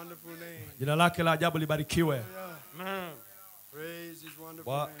 Praise his wonderful name. Jina lake la ajabu libarikiwe. Yeah. Amen. Praise his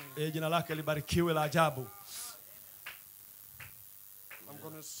wonderful name. Jina lake libarikiwe la ajabu. I'm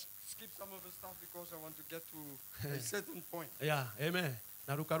going to skip some of the stuff because I want to get to a certain point. Yeah, amen.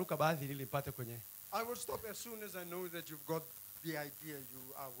 Naruka baadhi ili nipate kwenye. I will stop as soon as I know that you've got the idea.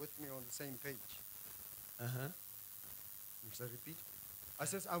 You are with me on the same page. Must I repeat? I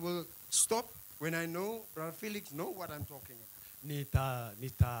says I will stop when I know Brother Felix know what I'm talking about.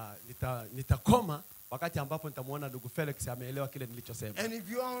 Nitakoma wakati ambapo nitamuona ndugu Felix ameelewa kile nilichosema. And if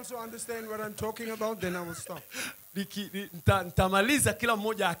you also understand what I'm talking about, then I will stop. Nitamaliza kila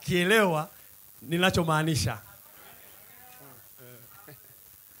mmoja akielewa ninachomaanisha.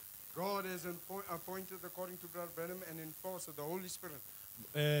 God has appointed, according to Brother Branham, an enforcer, the Holy Spirit.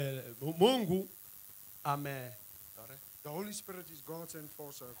 Mungu The Holy Spirit is God's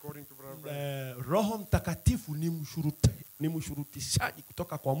enforcer, according to Brother Branham. Roho Mtakatifu ni mshurutishaji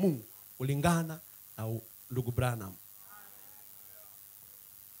kutoka kwa Mungu kulingana na ndugu Branham.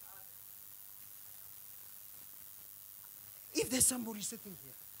 If there's somebody sitting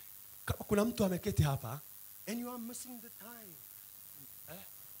here, kama kuna mtu ameketi hapa and you are missing the time,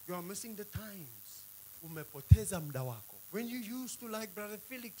 you are missing the times. Umepoteza muda wako. When you used to, like Brother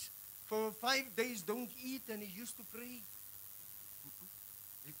Felix, for 5 days don't eat, and he used to pray.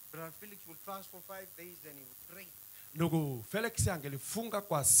 Brother Felix would fast for 5 days and he would pray. Ndugu Felix angelifunga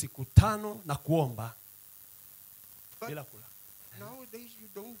kwa siku 5 na kuomba bila kula. Nowadays you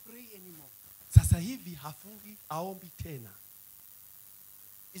don't pray anymore. Sasa hivi hafungi, aombi tena.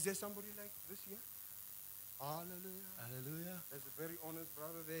 Is there somebody like this here? Hallelujah. Hallelujah. There's a very honest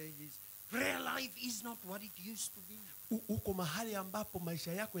brother there. His prayer life is not what it used to be. Uko mahali ambapo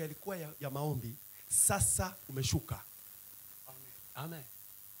maisha yako yalikuwa ya maombi, sasa umeshuka. Amen. Amen.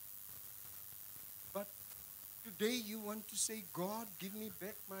 But today you want to say, God, give me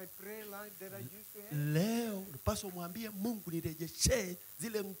back my prayer life that I used to have. Leo unapaswa mwambie Mungu nirejeshe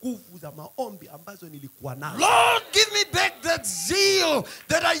zile nguvu za maombi ambazo nilikuwa nazo. Lord, give me back that zeal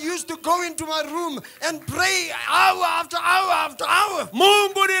that I used to go into my room and pray hour after hour after hour.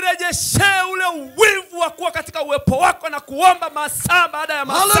 Mungu nirejeshe ule uwivu wa kuwa katika uwepo wako na kuomba masaa baada ya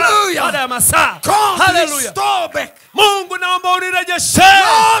masaa. Hallelujah. Baada ya masaa. God, Hallelujah. restore back. Mungu naomba unirejeshe.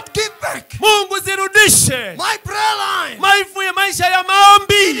 Lord, give back Mungu zirudishe. my prayer line. Maisha ya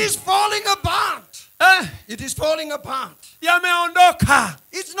maombi. It is falling apart. It is falling apart. Yameondoka.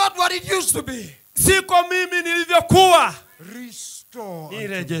 It's not what it used to be. Siko mimi nilivyokuwa. Restore.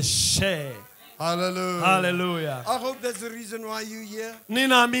 Nirejeshe. Hallelujah. Hallelujah. I hope that's the reason why you're here.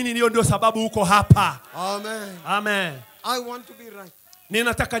 Ninaamini hiyo ndio sababu uko hapa. Amen. Amen. I want to be right.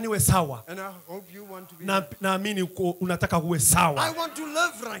 Ninataka niwe sawa. And I hope you want to be right. Naamini unataka uwe sawa. I want to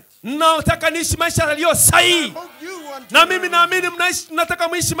live right. Nataka niishi maisha yaliyo sahihi. I hope you want to Na live mimi right. naamini nataka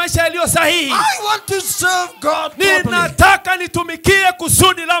muishi maisha yaliyo sahihi. I want to serve God properly. Ninataka nitumikie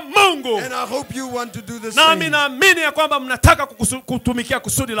kusudi la Mungu. And I hope you want to do the Na mimi same. naamini ya kwamba mnataka kutumikia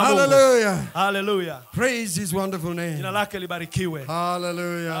kusudi la Mungu. Hallelujah. Hallelujah. Praise his wonderful name. Jina lake libarikiwe.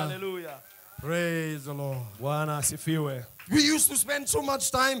 Hallelujah. Hallelujah. Praise the Lord. Bwana asifiwe. We used to spend so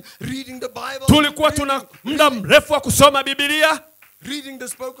much time reading the Bible. Tulikuwa tuna muda mrefu wa kusoma Biblia, reading the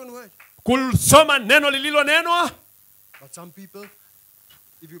spoken word. kusoma neno lililonenwa. But some people,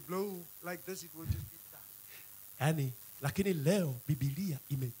 if you blow like this, it will just be done. Lakini leo Biblia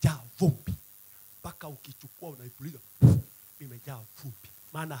imejaa vumbi. Paka ukichukua unaipuliza, imejaa vumbi.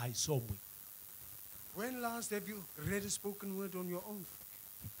 Maana haisomwi. When last have you read a spoken word on your own?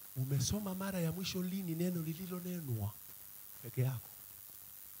 Umesoma mara ya mwisho lini neno lililonenwa peke yako?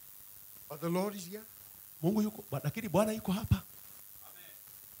 But the Lord is here. Mungu yuko, lakini Bwana yuko hapa.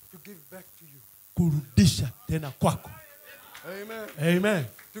 To give back to you. Kurudisha tena kwako. Amen. Amen.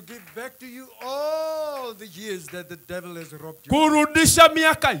 To give back to you all the years that the devil has robbed you. Kurudisha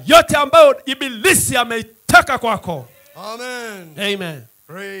miaka yote ambayo ibilisi ameitaka kwako. Amen. Amen.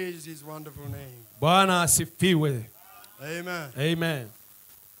 Praise his wonderful name. Bwana asifiwe. Amen. Amen.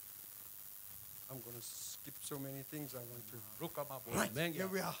 I'm going to skip so many things I want to. Right. Here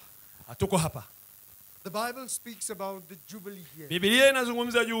we are. Hatuko hapa. The Bible speaks about the Jubilee year. Biblia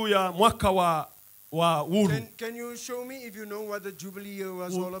inazungumza juu ya mwaka wa uhuru. Can you show me if you know what the Jubilee year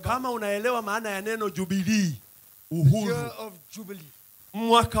was all about? Kama unaelewa maana ya neno jubilii, The uhuru. year of Jubilee.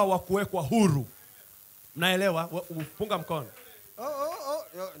 Mwaka wa kuwekwa huru. Mnaelewa? Upunga mkono.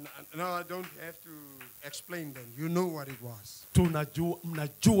 No, I don't have to explain then. You know what it was.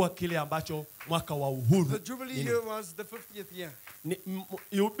 Mnajua kile ambacho mwaka wa uhuru. The Jubilee year was the 50th year.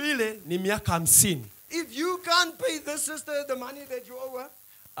 Yubile ni miaka 50. If you can't pay the sister the money that you owe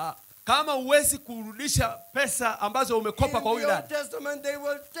her, kama uwezi kurudisha pesa ambazo umekopa kwa huyu dada, in the Old Testament they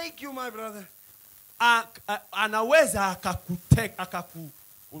will take you, my brother. Anaweza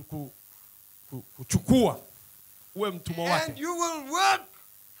kuchukua uwe mtumwa wake. And you will work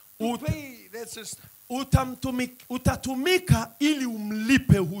to pay that sister. Utatumika ili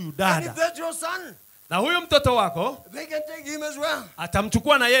umlipe huyu And dada. if that's your son, na huyu mtoto wako, they can take him as well.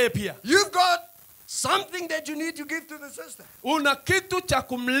 Atamchukua na yeye pia. You've got something that you need to give to the sister. Una kitu cha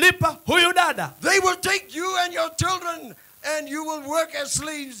kumlipa huyu dada. They will take you and your children and you will work as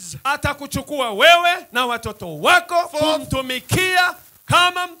slaves. Atakuchukua wewe na watoto wako kumtumikia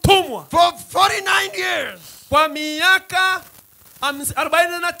kama mtumwa. For 49 years. Kwa miaka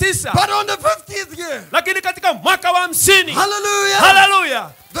 49. But on the 50th year, lakini katika mwaka wa 50, hallelujah,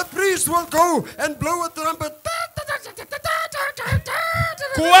 hallelujah, the priest will go and blow a trumpet.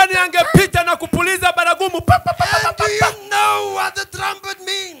 Kuhani angepita na kupuliza baragumu. And do you know what the trumpet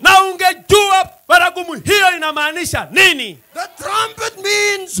means? Na ungejua baragumu hiyo inamaanisha nini? The trumpet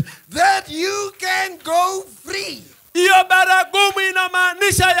means that you can go free. Hiyo baragumu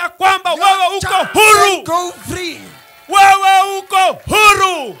inamaanisha ya kwamba wewe uko huru. Go free. Wewe uko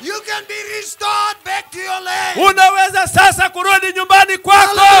huru. You can be restored back to your land. Unaweza sasa kurudi nyumbani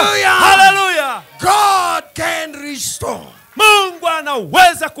kwako. Hallelujah. Hallelujah. God can restore. Mungu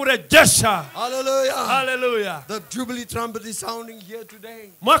anaweza kurejesha. Hallelujah. Hallelujah. The Jubilee trumpet is sounding here today.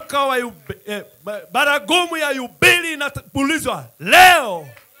 Mwaka wa baragumu ya yubili inapulizwa leo.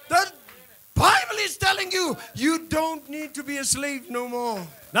 The Bible is telling you, you don't need to be a slave no more.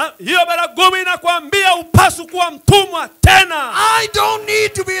 Na hiyo baragumu inakwambia upasu kuwa mtumwa tena. I don't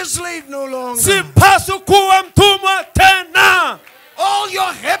need to be a slave no longer. Sipasu kuwa mtumwa tena. All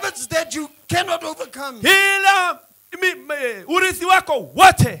your habits that you cannot overcome. Hila urithi wako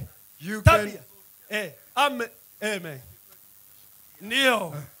wote. You can. Amen.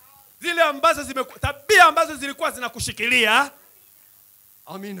 Ndio. Zile ambazo tabia ambazo zilikuwa zinakushikilia.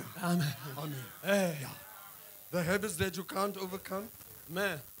 Amen. Amen. Amen. Yeah. The habits that you can't overcome.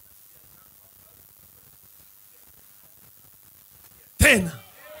 Amen. Tena.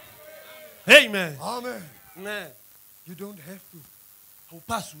 Amen. Amen. Amen. You don't have to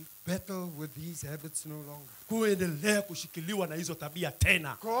Haupaswi battle with these habits no longer. kuendelea kushikiliwa na hizo tabia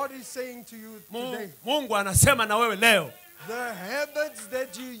tena. God is saying to you today, Mungu anasema na wewe leo, the habits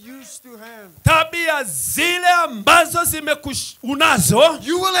that you used to have, tabia zile ambazo unazo,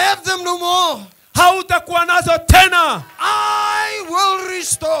 you will have them no more. hautakuwa nazo tena. I will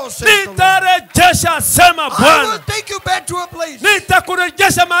restore. Nitarejesha, sema I will Bwana. take you back to a place.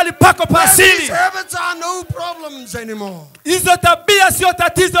 Nitakurejesha mahali pako pa These asili. habits are no problems anymore. Hizo tabia sio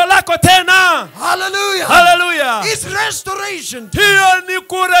tatizo lako tena. Hallelujah. Hallelujah. It's restoration. Hiyo ni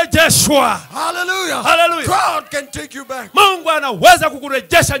kurejeshwa. Hallelujah. Hallelujah. God can take you back. Mungu anaweza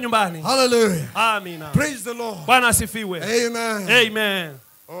kukurejesha nyumbani. Hallelujah. Amina. Praise the Lord. Bwana asifiwe. Amen. Amen.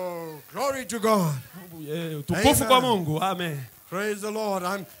 Oh, glory to God. Utukufu kwa Mungu. Amen. Praise the Lord.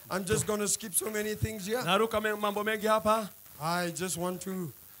 I'm just going to skip so many things here. Naruka mambo mengi hapa. I just want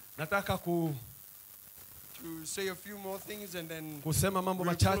to Nataka say a few more things and then kusema mambo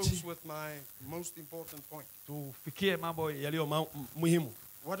we'll machache. close with my most important point. Tufikie mambo yaliyo muhimu.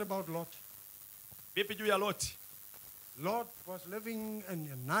 What about Lot? Vipi juu ya Loti? Lot was living in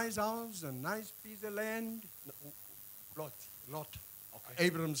a nice house, a nice piece of land. Lot. Okay.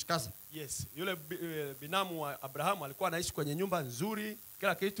 Abraham's cousin. Yes, yule binamu wa Abrahamu alikuwa anaishi kwenye nyumba nzuri,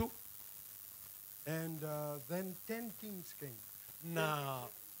 kila kitu. And then 10 kings came. Na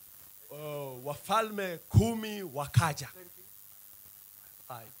wafalme 10 wakaja.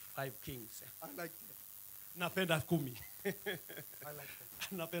 5. 5 kings. I like Napenda 10. that. I like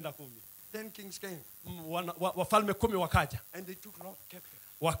that. Napenda 10. 10 kings came. Wafalme 10 wakaja. And they took Lot captive.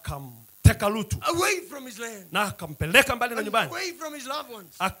 Wakamteka Lutu. Away from his land. Na akampeleka mbali na And nyumbani. away from his loved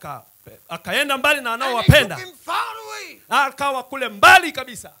ones. Akaenda mbali na And they anaowapenda. took him far away. Na akawa kule mbali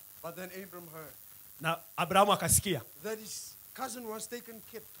kabisa. But then Abram heard Na Abrahamu akasikia that his cousin was taken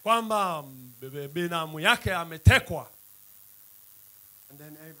captive. kwamba binamu yake ametekwa. And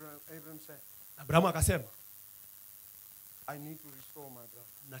then Abram said, Abrahamu akasema, I need to restore my brother.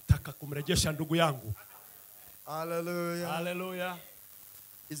 nataka kumrejesha ndugu yangu. Hallelujah. Hallelujah.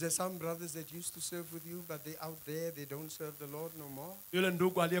 Is there some brothers that used to serve with you, but they out there, they don't serve the Lord no more? Yule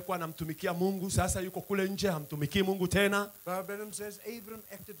ndugu aliyekuwa anamtumikia Mungu sasa yuko kule nje hamtumikii Mungu tena. Bible says Abram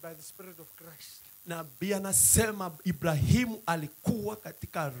acted by the Spirit of Christ. Nabii anasema Ibrahimu alikuwa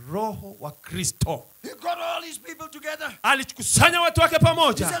katika roho wa Kristo. He got all his people together. Alikusanya watu wake He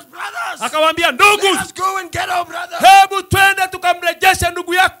pamoja. says, brothers, Akawaambia, ndugu, let us go and get our brother. hebu twende tukamrejeshe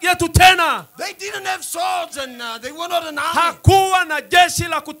ndugu yetu tena. They didn't have swords and they were not an army. Hakuwa na jeshi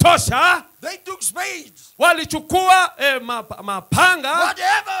la kutosha. They took spades. Walichukua mapanga.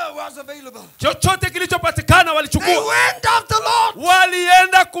 Whatever was available. Chochote kilichopatikana They walichukua. went after Lot.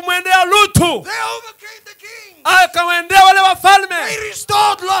 Walienda kumwendea Lutu. They overcame the king. Akawaendea wale wafalme. They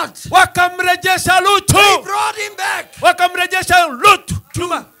restored Lot. Wakamrejesha They Lutu. brought him back Wakamrejesha Lutu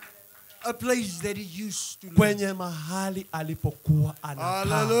to a place that he used to live. kwenye mahali alipokuwa anakaa.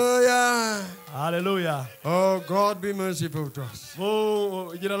 Hallelujah. Hallelujah. Oh, God be merciful to us.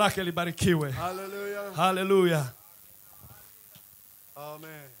 Oh, jina lake libarikiwe. Hallelujah. Hallelujah. Amen.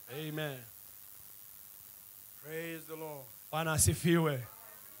 Amen. Praise the Lord. Bwana asifiwe.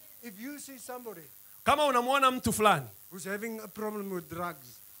 If you see somebody Kama unamwona mtu fulani who's having a problem with drugs,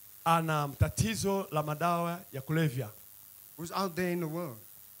 ana tatizo la madawa ya kulevya who's out there in the world,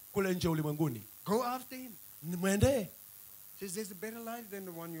 kule nje ulimwenguni, go after him. mwendee, Says there's a better life than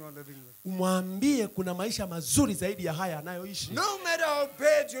the one you are living with. umwambie kuna maisha mazuri zaidi ya haya anayoishi. No matter how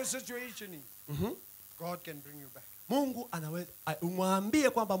bad your situation is, God can bring you back. Mungu anaweza, umwambie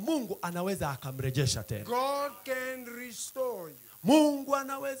kwamba Mungu anaweza akamrejesha tena. God can restore you. Mungu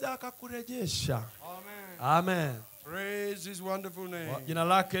anaweza akakurejesha. Amen. Amen. Praise his wonderful name. Jina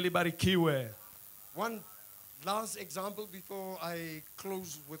lake libarikiwe. One last example before I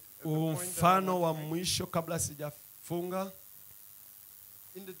close with the point that I Mfano wa want to make. mwisho kabla sijafunga.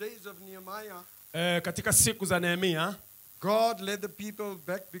 In the days of Nehemiah, Katika siku za Nehemia, God led the people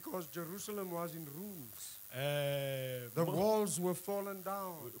back because Jerusalem was in ruins. The walls were fallen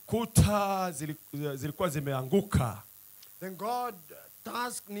down. kuta zilikuwa zimeanguka. Then God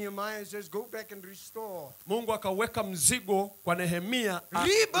tasked Nehemiah, says, go back and restore. Mungu akaweka mzigo kwa Nehemia,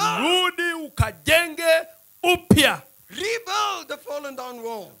 Rebuild. rudi ukajenge upya. Rebuild the fallen down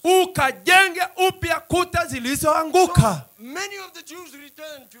walls. Ukajenge upya kuta zilizoanguka. So many of the Jews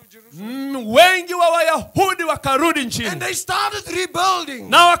returned to Jerusalem. Wengi wa Wayahudi wakarudi And nchini. they started rebuilding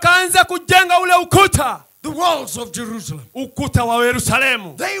Na wakaanza kujenga ule ukuta. the walls of Jerusalem. Ukuta wa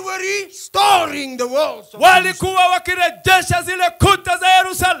Yerusalemu. They were restoring the walls of Jerusalem. Walikuwa wakirejesha zile kuta za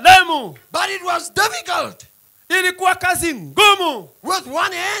Yerusalemu. But it was difficult. Ilikuwa kazi ngumu. With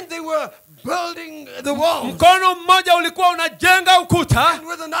one hand they were building the walls. Mkono mmoja ulikuwa unajenga ukuta. And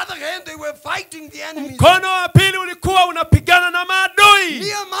with another hand they were fighting the enemies. Mkono wa pili ulikuwa unapigana na maadui.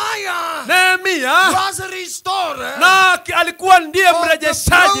 Nehemia was a restorer na alikuwa ndiye of the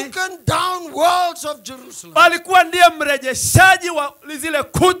mrejeshaji. broken down walls of Jerusalem. Alikuwa ndiye mrejeshaji wa zile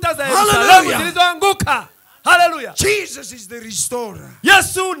kuta za Yerusalemu zilizoanguka. Hallelujah. Jesus is the restorer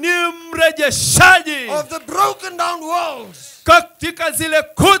Yesu ni mrejeshaji of the broken down walls katika zile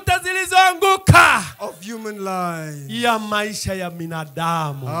kuta zilizoanguka of human life. ya maisha ya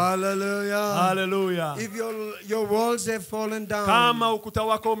binadamu. Hallelujah. Hallelujah. If your walls have fallen down, Kama ukuta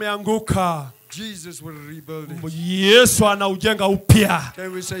wako umeanguka, Jesus will rebuild it. Yesu anaujenga upya.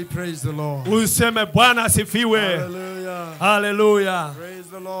 Can we say praise the Lord? Useme Bwana asifiwe. Hallelujah. Hallelujah. Praise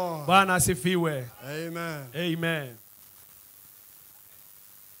the Lord. Bwana asifiwe. Amen. Amen.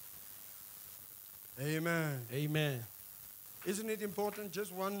 Amen. Amen. Isn't it important?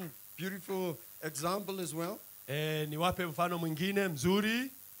 Just one beautiful example as well. Niwape mfano mwingine mzuri.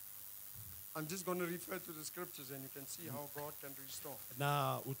 I'm just going to refer to the scriptures and you can see how God can restore.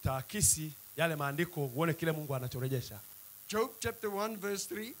 Na utaakisi yale maandiko uone kile Mungu anachorejesha. Job chapter 1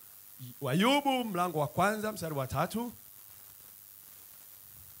 verse 3. Ayubu mlango wa kwanza mstari wa 3.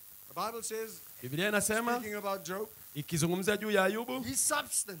 The Bible says, Biblia inasema speaking about Job, ikizungumzia juu ya Ayubu, his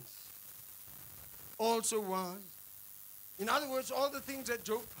substance also was, in other words, all the things that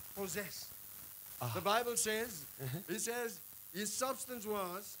Job possessed. The Bible says, it says, his substance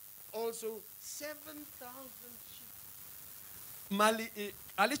was also 7,000 sheep.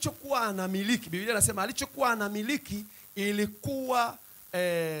 Alichokuwa anamiliki, Biblia inasema alichokuwa anamiliki ilikuwa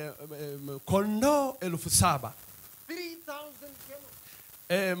kondoo 7,000. 3,000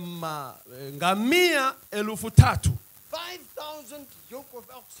 camels. Ngamia 3,000. 5,000 yoke of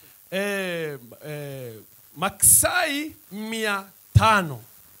oxen. Maksai 500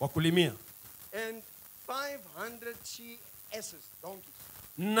 wa kulimia. And 500 she-asses, donkeys.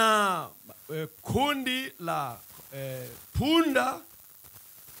 Na kundi la punda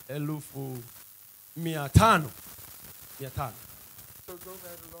 500. So Job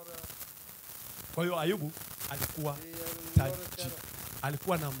had a lot of... Kwa hiyo Ayubu alikuwa tajiri.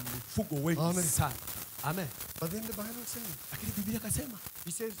 Alikuwa na mifugo wengi sana. Amen. But then the Bible says, lakini Biblia kasema,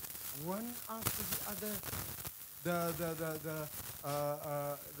 he says, one after the other,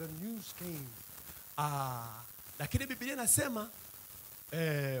 the news came. Lakini Biblia inasema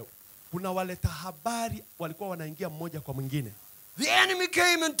kuna waleta habari walikuwa wanaingia mmoja kwa mwingine. The enemy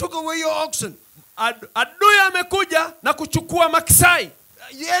came and took away your oxen. Adui amekuja na kuchukua maksai.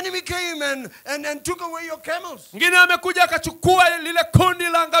 The enemy came and took away your camels. Mwingine amekuja akachukua lile kundi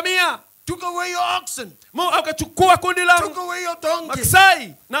la ngamia. Took away your oxen. Akachukua kundi la took away your donkey.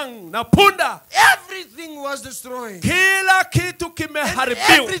 Maksai na punda. Everything was destroyed. Kila kitu kimeharibiwa.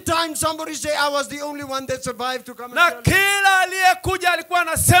 Every time somebody say I was the only one that survived to come na and tell kila aliyekuja alikuwa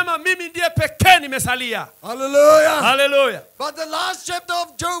anasema mimi ndiye pekee nimesalia. Hallelujah. Hallelujah. But the last chapter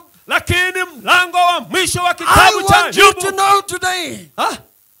of Job, lakini mlango wa mwisho wa kitabu cha I want you to know today.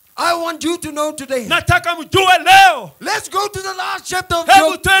 I want you to know today. Nataka mjue leo. Let's go to the last chapter of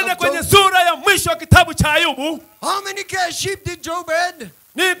Hebu Job. twende kwenye sura ya mwisho wa kitabu cha Ayubu. How many sheep did Job had?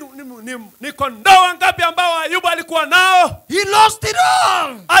 Ni kondoo ngapi ambao Ayubu alikuwa nao? He lost it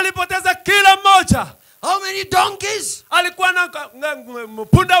all. Alipoteza kila mmoja. How many donkeys? Alikuwa na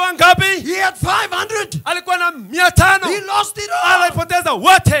punda wangapi? He had 500. Alikuwa na 500. He lost it all. Alipoteza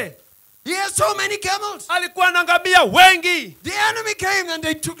wote. He had so many camels. Alikuwa na ngamia wengi. The enemy came and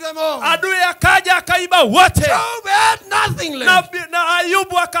they took them all. Adui akaja akaiba wote. Job had nothing left. Na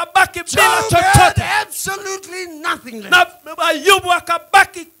Ayubu akabaki bila Job chochote. had absolutely nothing left. Na Ayubu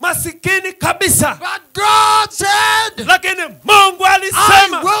akabaki masikini kabisa. But God said, lakini Mungu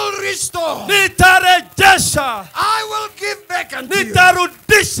alisema, I will restore. Nitarejesha. I will give back unto you.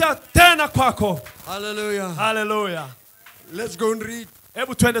 Nitarudisha tena kwako. Hallelujah. Hallelujah. Let's go and read.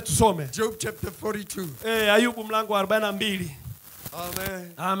 Hebu twende tusome. Job chapter 42. Ayubu mlango wa 42.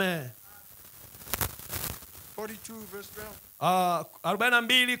 Amen. Amen. 42 verse 12.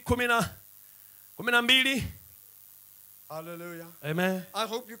 42 12. Hallelujah. Amen. I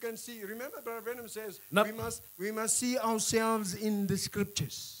hope you can see. Remember, Brother Branham says we must see ourselves in the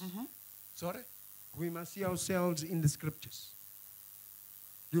scriptures. Sorry? We must see ourselves in the scriptures.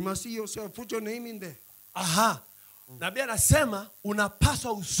 You must see yourself. Put your name in there. Aha. Nabii anasema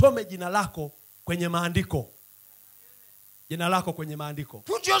unapaswa usome jina lako kwenye maandiko. Jina lako kwenye maandiko.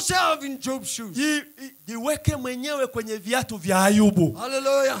 Put yourself in Job's shoes. Jiweke mwenyewe kwenye viatu vya Ayubu.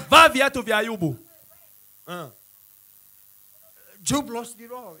 Hallelujah. Vaa viatu vya Ayubu. Job lost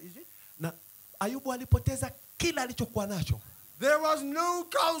it all, is it? Na Ayubu alipoteza kila alichokuwa nacho. There was no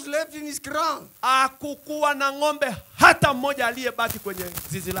cows left in his ground. Hakukuwa na ng'ombe hata mmoja aliyebaki kwenye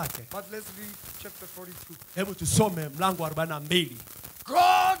zizi lake. But let's read chapter 42. Hebu tusome mlango wa 42.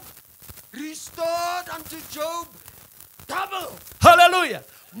 God restored unto Job double. Hallelujah.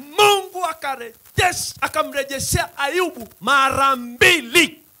 Mungu akamrejeshea Ayubu mara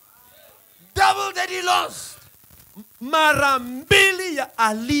 2. Double that he lost. Mara 2 ya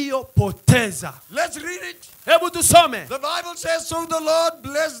aliyopoteza. Let's read it. Hebu tusome. The Bible says, so the Lord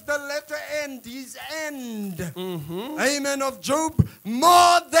blessed the latter end, his end. Amen, of Job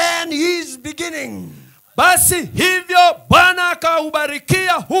more than his beginning. Basi hivyo Bwana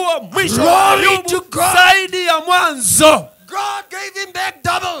akaubarikia huo mwisho wa Ayubu zaidi ya mwanzo. God gave him back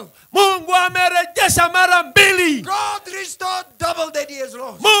double. Mungu amerejesha mara 2. God restored double that he has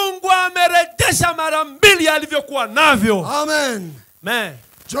lost. Mungu amerejesha mara 2 alivyokuwa navyo. Amen. Amen.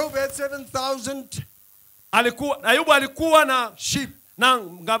 Job had 7,000 Ayubu alikuwa na sheep na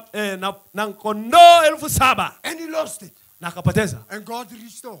kondoo 7,000. and he lost it. Na akapoteza. And God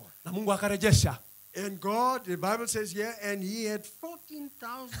restored. Na Mungu akarejesha. And God, the Bible says here, and he had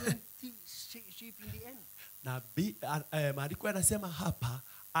 14,000 sheep in the end. Na maandiko yanasema hapa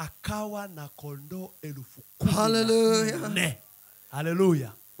akawa na kondoo 10,000. Hallelujah.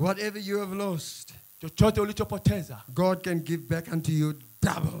 Hallelujah. Whatever you have lost, chochote ulichopoteza, God can give back unto you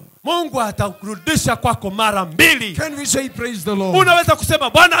double. Mungu atakurudisha kwako mara 2. Can we say praise the Lord? Unaweza kusema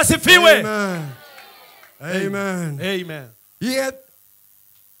Bwana asifiwe. Amen. Amen. Amen. He had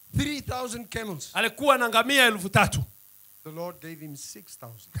 3,000 camels. Alikuwa na ngamia 3,000. The Lord gave him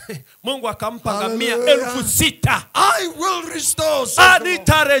 6,000. Mungu akampa ngamia Hallelujah. 6,000. I will restore. says the Lord.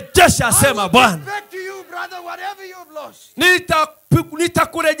 Nitarejesha, I sema will Bwana. give back to you, brother, whatever you have lost.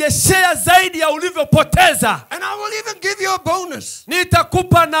 Nitakurejeshea zaidi ya ulivyopoteza. And I will even give you a bonus.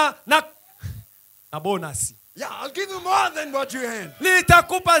 Nitakupa na bonus. Yeah, I'll give you more than what you had.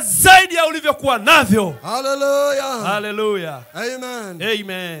 Nitakupa zaidi ya ulivyokuwa navyo. Hallelujah. Hallelujah. Amen.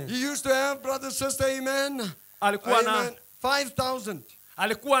 Amen. You used to have, brother, sister, amen. Alikuwa na Amen. 5,000.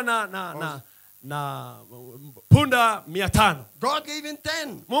 alikuwa na punda 500. God gave him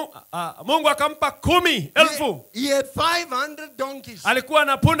 10. Mungu akampa 10,000. He had 500 donkeys. Alikuwa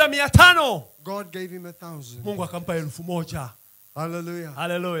na punda 500. God gave him 1,000. Mungu akampa 1,000. Hallelujah.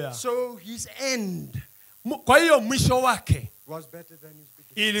 Hallelujah. So his end Kwa hiyo mwisho wake was better than his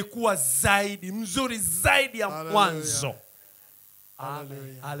beginning. ilikuwa mzuri zaidi ya mwanzo.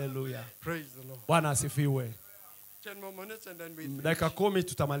 Hallelujah. Hallelujah. Praise the Lord. Bwana asifiwe. 10 more minutes and then we finish. Dakika 10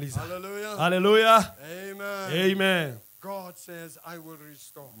 tutamaliza. Hallelujah. Hallelujah. Amen. Amen. God says, I will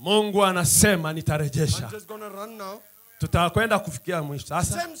restore. Mungu anasema nitarejesha. I'm just going to run now. Tutakwenda kufikia mwisho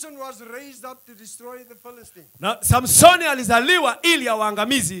sasa. Samson was raised up to destroy the Philistines. Na Samsoni alizaliwa ili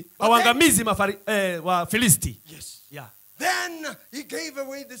awaangamizi wa Filisti. Yes. Yeah. Then he gave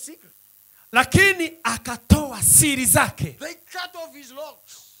away the secret. Lakini akatoa siri zake. They cut off his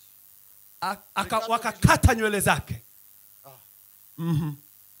locks. Wakakata nywele zake.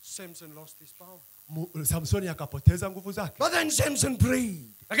 Samson lost his power. Samsoni akapoteza nguvu zake. But then Samson prayed.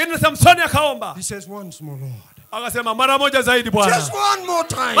 Lakini Samsoni akaomba. He says, once more, Lord. Akasema mara moja zaidi Bwana. Just one more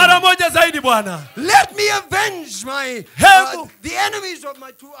time. Mara moja zaidi Bwana. Let me avenge the enemies of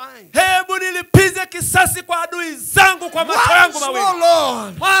my 2 eyes. Hebu nilipize kisasi kwa adui zangu kwa macho yangu Once more, mawili.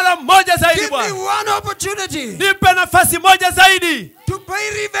 Lord. Mara moja zaidi Give me Bwana. one opportunity Nipe nafasi moja zaidi. to pay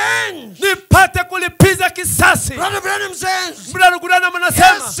revenge. Nipate kulipiza kisasi. Brother Branham says, Brother Branham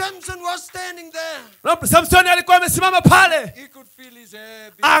anasema. as Samson was standing there, Samsoni alikuwa amesimama pale. he could feel his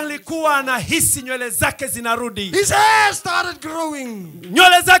hair. Alikuwa anahisi nywele zake zinarudi. His hair started growing.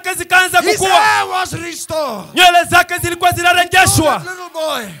 Nywele zake zikaanza His kukua. hair was restored. Nywele zake zilikuwa zinarejeshwa. That little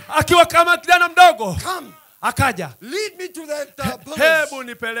boy, Akiwa kama kijana mdogo. come, Akaja. lead me to that palace. Hebu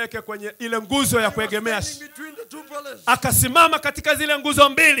nipeleke kwenye ile nguzo ya kuegemea. Standing between the 2 pillars. Akasimama katika zile nguzo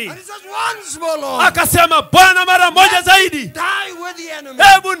mbili. And he says, once more, Lord. Akasema Bwana mara moja zaidi. Die with the enemy.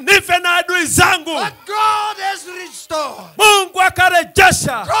 Hebu nife na adui zangu. But God has restored. Mungu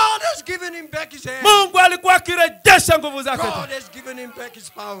akarejesha. God has given him back his hand. Mungu alikuwa akirejesha nguvu zake. God has given him back his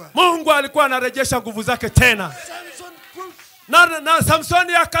power. Mungu alikuwa anarejesha nguvu zake tena. Samson pushed. Na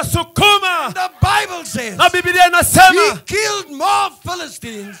Samsoni akasukuma. The Bible says Na Biblia inasema he killed more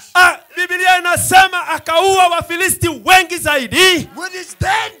Philistines Biblia inasema akaua Wafilisti wengi zaidi with his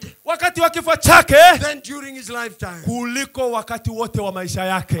dead wakati wa kifo chake than during his lifetime. kuliko wakati wote wa maisha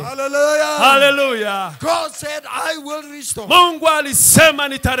yake. Hallelujah. Hallelujah. God said, I will restore. Mungu alisema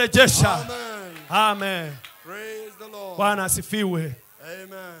nitarejesha. Amen. Amen. Praise the Lord. Bwana asifiwe.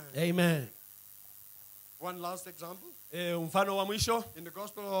 Amen. Amen. One last example. Mfano wa mwisho In the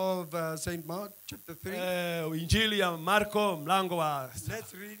Gospel of St. Mark, chapter 3. Injili ya Marko mlango wa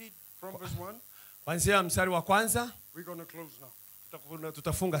Let's read it from verse 1. kuanzia mstari wa kwanza. We're going to close now.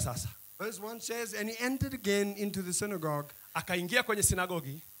 Tutafunga sasa. Verse 1 says, and he entered again into the synagogue, Akaingia kwenye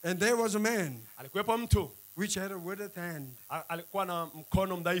sinagogi. and there was a man Alikuwepo mtu which had a withered hand. alikuwa na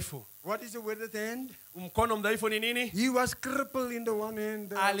mkono mdhaifu. What is a withered hand? Mkono mdhaifu ni nini? He was crippled in the one hand.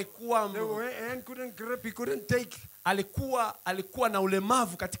 The hand couldn't grip, he couldn't take. Alikuwa na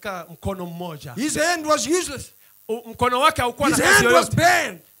ulemavu katika mkono mmoja. His hand was useless. Mkono wake haukuwa na His kazi hand was yoyote.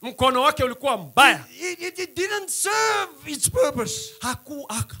 bad. Mkono wake ulikuwa mbaya. It didn't serve its purpose.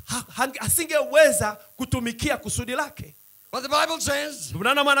 Asingeweza kutumikia kusudi lake. But the Bible says,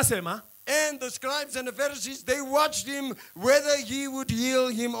 Bwana anasema, and the scribes and the Pharisees, they watched him whether he would heal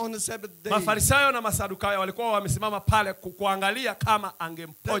him on the Sabbath day. Mafarisayo na Masadukayo walikuwa wamesimama pale kuangalia kama That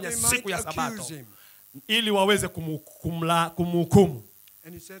angemponya they siku ya might Sabato accuse him. ili waweze kumhukumu.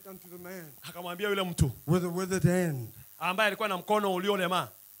 And he said unto the man Akamwambia yule mtu with a withered hand, ambaye alikuwa na mkono uliolemaa,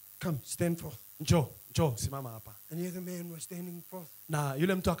 come, stand forth. Njoo simama hapa. And here the man was standing forth Na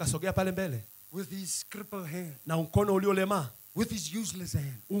yule mtu akasogea pale mbele with his crippled hand, na mkono uliolemaa, with his useless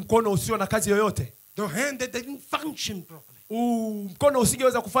hand, mkono usio na kazi yoyote, the hand that didn't function properly. Mkono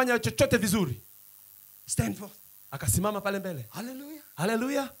usingeweza kufanya chochote vizuri. Stand forth. Akasimama pale mbele. Hallelujah.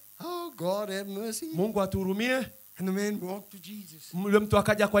 Hallelujah. Oh, God have mercy. Mungu atuhurumie. And the man walked to Jesus Yule mtu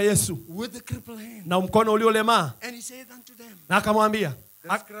akaja kwa Yesu with the crippled hand. na mkono uliolemaa. And he said unto them, Na akamwambia,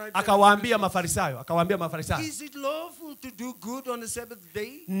 akawaambia Mafarisayo, is it lawful to do good on the Sabbath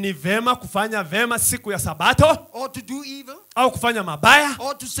day? Ni vema kufanya vema siku ya Sabato? Or to do evil? Au kufanya mabaya?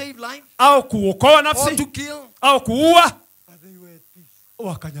 Or to save life? Au kuokoa Or nafsi? to kill? Au kuua? But they were at peace.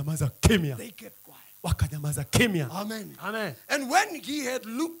 Wakanyamaza kimya. They kept quiet. Wakanyamaza kimya. Amen. Amen. And when he had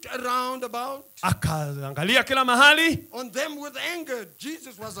looked around about Akaangalia kila mahali on them with anger,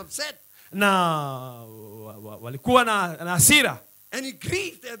 Jesus was upset. na walikuwa na hasira. And he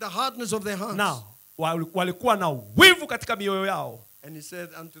grieved at the hardness of their hearts. Na walikuwa na wivu katika mioyo yao. And he said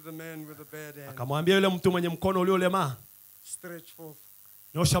unto the man with the bad hand, Akamwambia yule mtu mwenye mkono uliolemaa, stretch forth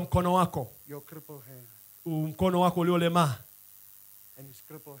nyosha mkono wako. your crippled hand. Mkono wako uliolemaa. And his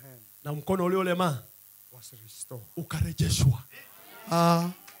crippled hand Na mkono uliolemaa was restored. ukarejeshwa.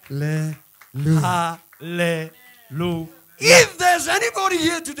 Hallelujah. Hallelujah. If there's anybody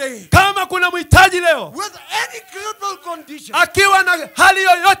here today Kama kuna mhitaji leo with any crippled condition, akiwa na hali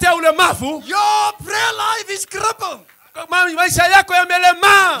yoyote ya ulemavu, your prayer life is crippled. maisha yako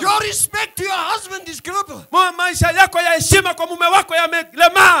yamelemaa. Your respect to your husband is crippled. Maisha yako ya heshima kwa mume wako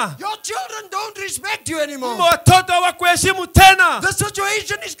yamelemaa. Your children don't respect you anymore. Watoto hawakuheshimu tena. The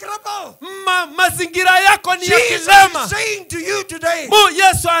situation is crippled. Mazingira yako ni ya Jesus kilema. is saying to you today,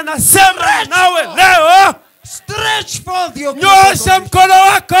 Yesu anasema stretch nawe forth. leo, stretch forth your nyosha crippled mkono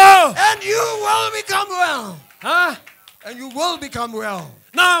wako. and you will become well. Ha? And you will become well.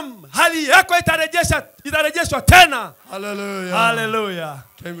 Naam, hali yako itarejeshwa tena. Hallelujah. Hallelujah.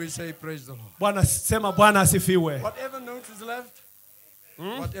 Can we say praise the Lord? Bwana sema Bwana asifiwe. Whatever notes is left,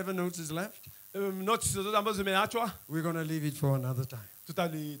 whatever notes is left, Notes zote ambazo zimeachwa we're going to leave it for another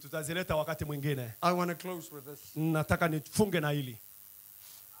time. tutazileta wakati mwingine. I want to close with this. Nataka nifunge na hili.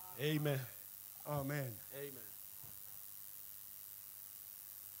 Amen. Amen. Amen.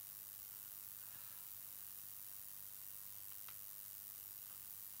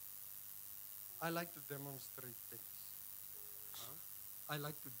 I like to demonstrate things. I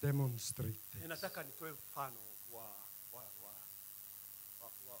like to demonstrate things. Ninataka nitoe mfano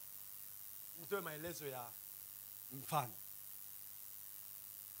nitoe maelezo ya mfano.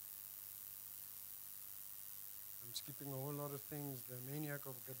 I'm skipping a whole lot of things. The maniac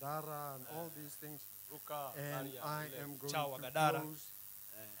of Gadara and all these things. And I am going to close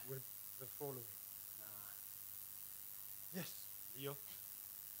with the following. Yes.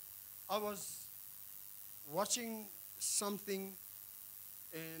 I was watching something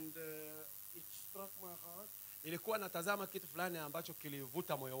and it struck my heart. Nilikuwa natazama kitu fulani ambacho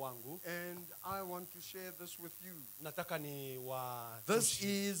kilivuta moyo wangu. And I want to share this with you. Nataka This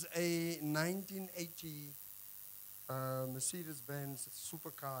is a 1980 Mercedes-Benz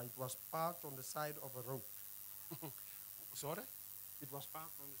supercar. It was parked on the side of a road. Sorry? It was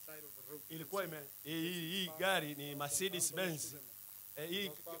parked on the side of a road. Ilikuwa hii gari ni Mercedes-Benz.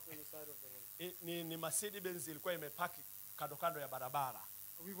 Hii ni Mercedes-Benz ilikuwa imepaki kando ya barabara.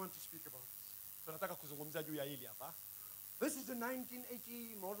 We want to speak about this. Tunataka kuzungumzia juu ya hili hapa. This is a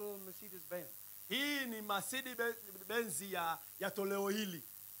 1980 model Mercedes-Benz. Hii ni Mercedes-Benz ya toleo hili.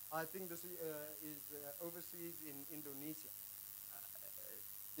 I think this is overseas in Indonesia.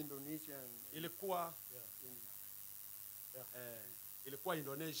 Indonesia and ilikuwa ilikuwa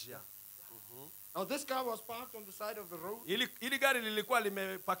Indonesia. Now this car was parked on the side of the road. Ili gari lilikuwa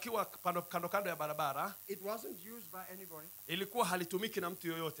limepakiwa kando ya barabara. It wasn't used by anybody. Ilikuwa halitumiki na mtu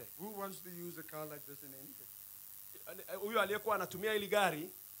yoyote. Who wants to use a car like this in anything? Huyo aliyekuwa anatumia ili gari,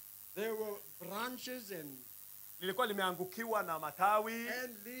 there were branches and lilikuwa limeangukiwa na matawi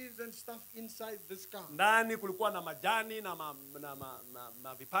and leaves and stuff inside this car. Ndani kulikuwa na majani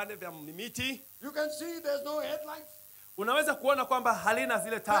na vipande vya miti. You can see there's no headlights. Unaweza kuona kwamba halina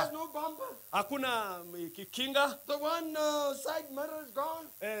zile taa. There's no bumper. Hakuna kinga. The one side mirror is gone.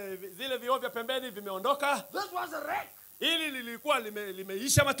 Zile vioo vya pembeni vimeondoka. This was a wreck. Hili lilikuwa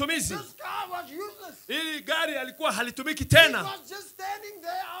limeisha matumizi. This car was useless. Hili gari alikuwa halitumiki tena. It was just standing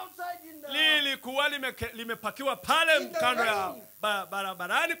there outside in the lilikuwa limepakiwa pale kando ya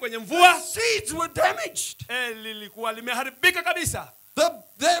barabarani kwenye mvua. The seats were damaged. Lilikuwa limeharibika kabisa.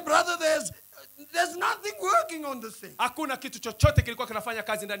 Brother, there's nothing working on this thing. Hakuna kitu chochote kilikuwa kinafanya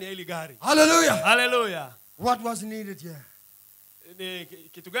kazi ndani ya hili gari. Hallelujah. Hallelujah. What was needed here? Ni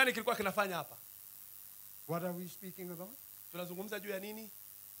kitu gani kilikuwa kinafanya hapa? What are we speaking about? Tunazungumza juu ya nini?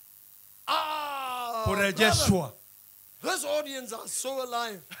 Kurejeshwa. This audience are so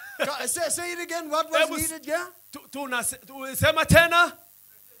alive. Say it again. What was needed here? Tunasema tena?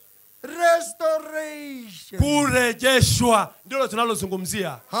 Restoration. Kurejeshwa ndio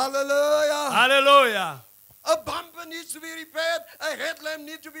tunalozungumzia. Hallelujah. Hallelujah. A bumper needs to be repaired. A headlamp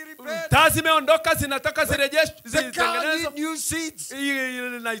needs to be repaired. Taa zimeondoka, zinataka zirejeshwe, zitengenezwe. New seats.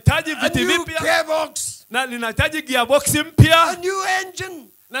 Inahitaji viti vipya. Gearbox. na linahitaji gearbox mpya, a new engine.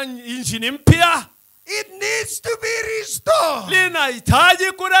 na injini mpya. It needs to be restored.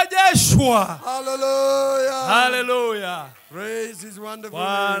 Linahitaji kurejeshwa. Hallelujah. Hallelujah. Praise his wonderful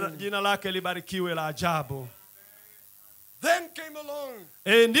Bwana name. jina lake libarikiwe la ajabu. Then came along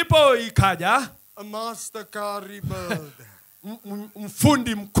Ndipo ikaja a master car rebuild.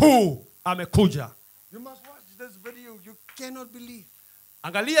 mfundi mkuu amekuja. You must watch this video. You cannot believe.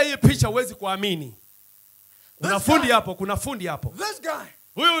 Angalia hii picha huwezi kuamini. Kuna fundi hapo, kuna fundi hapo. This guy,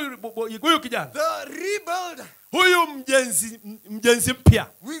 Huyu kijana. the rebuilder. Huyu mjenzi mpya.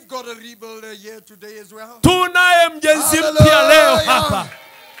 We've got a rebuilder here today as well. Tunaye mjenzi mpya leo hapa.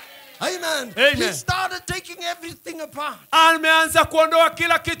 Amen. Amen. He started taking everything apart. Ameanza kuondoa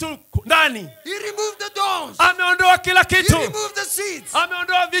kila kitu ndani. He removed the doors. Ameondoa kila He kitu. removed the seats.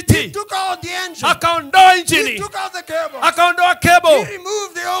 Ameondoa He viti. took out the engine. Akaondoa He injini. took out the cable. Akaondoa He cable.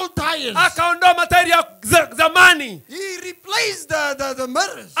 removed the old tires. Akaondoa matairi ya zamani. He replaced the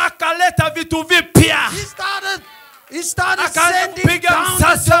mirrors. Akaleta vitu vipya. He started Akaanza sanding kupiga down the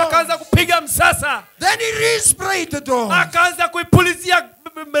msasa, doors. akaanza kupiga msasa. Then he resprayed the door. Akaanza kuipulizia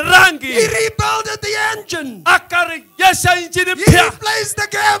rangi. He rebuilt the engine. Akarejesha injini He mpya. replaced the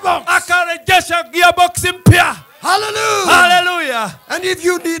gearbox. Akarejesha gearbox mpya. Hallelujah. Hallelujah. And if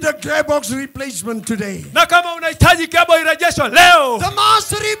you need a gearbox replacement today, Na kama unahitaji gearbox irejeshwe leo, the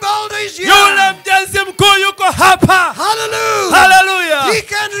master rebuilder is here. yule mjenzi mkuu yuko hapa. Hallelujah. Hallelujah. He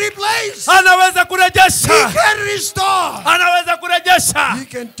can replace. Anaweza He kurejesha. can restore. Anaweza kurejesha. He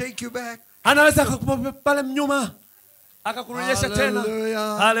can take you back. Anaweza kukupa pale nyuma akakurejesha tena.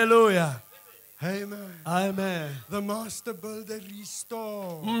 Hallelujah. Hallelujah. Amen. Amen. The master builder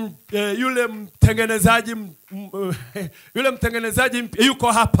restore. Yule mtengenezaji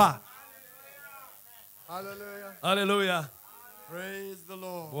yuko hapa. Hallelujah. Hallelujah. Praise the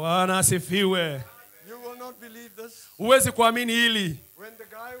Lord. Bwana asifiwe. You will not believe this. Huwezi kuamini hili. When the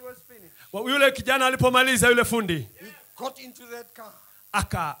guy was finished, Yule kijana alipomaliza, yule fundi he got into that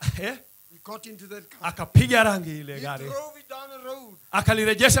car. He got into that car. Akapiga rangi ile He gari. drove it down the road.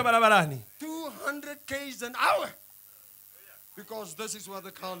 Akalirejesha barabarani. 200 km an hour. Because this is what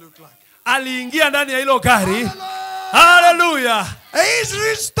the car looked like. Aliingia ndani ya hilo gari. Hallelujah. Hallelujah. He's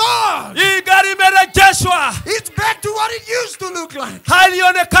restored. Hii gari imerejeshwa. It's back to what it used to look like.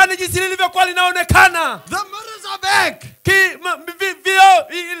 Halionekani jinsi lilivyokuwa linaonekana. The mirrors are back.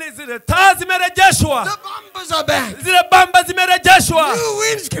 Zile taa zimerejeshwa. The bumpers are back. Zile bamba zimerejeshwa. New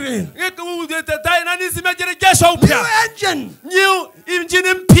windscreen. Nani zimerejeshwa New upya. engine. New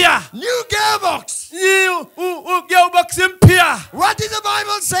injini mpya. New gearbox. New gearbox mpya. What did the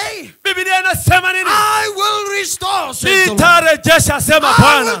Bible say? Biblia inasema nini? I will restore. says the Lord. Nitarejesha, sema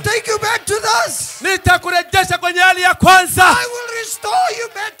I will Bwana. take you back to this. Nitakurejesha kwenye hali ya kwanza. I will restore you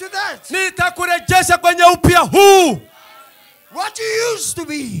back to that. Nitakurejesha kwenye upya huu. What you used to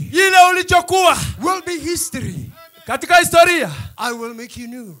be Ile ulichokuwa will be history. katika historia. I will make you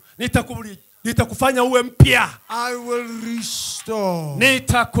new. Nitakufanya uwe mpya. I will restore.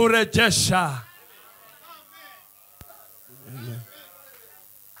 Nitakurejesha.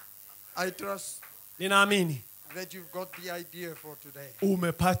 I trust Ninaamini that you've got the idea for today.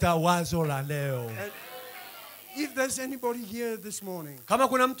 umepata wazo la leo. And if there's anybody here this morning, Kama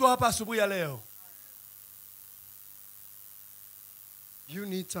kuna mtu hapa asubuhi ya leo, you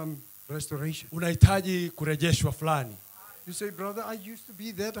need some restoration. unahitaji kurejeshwa fulani. You say, brother, I used to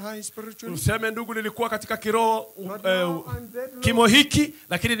be that high spiritually. Useme, ndugu, nilikuwa katika kiroho But now I'm that low. kimo hiki,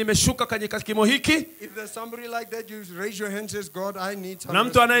 lakini nimeshuka kwenye kimo hiki. If there's somebody like that, you raise your hand, says, God, I need some Na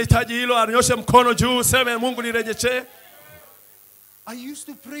mtu anayehitaji hilo anyoshe mkono juu, useme, Mungu nirejeshe. I used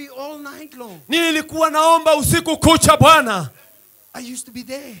to pray all night long. Nilikuwa naomba usiku kucha Bwana. I used to be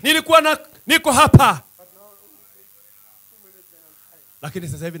there. Niko hapa. Lakini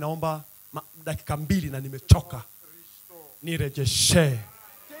sasa hivi naomba dakika 2 na nimechoka. Nirejeshe. Take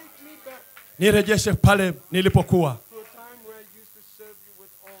me back Nirejeshe pale nilipokuwa. to a time where I used to serve you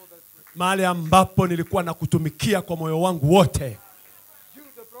with all that. Mahali ambapo nilikuwa nakutumikia kwa moyo wangu wote. You,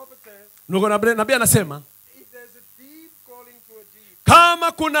 the prophet says, Ndugu nabii anasema, if there's a deep calling to a deep,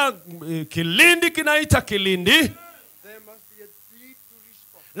 kama kuna kilindi kinaita kilindi, there must be a deep to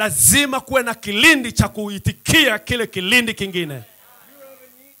respond. lazima kuwe na kilindi cha kuitikia kile kilindi kingine. You have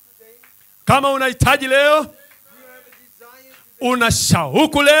a need today. Kama unahitaji leo, You have a desire today. una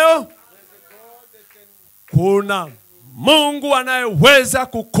shauku leo, There's a God that can. kuna Mungu anayeweza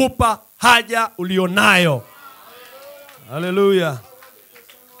kukupa haja ulionayo. Hallelujah.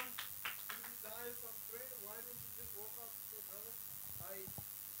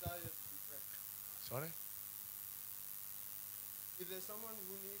 Sorry? If there's someone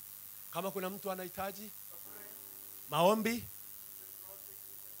who needs Kama kuna mtu anahitaji maombi,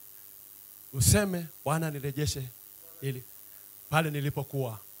 useme Bwana nirejeshe ili pale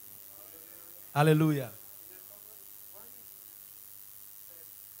nilipokuwa. Haleluya.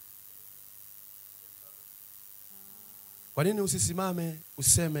 Kwa nini usisimame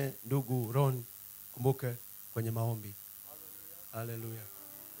useme ndugu Ron, kumbuke kwenye maombi. Haleluya.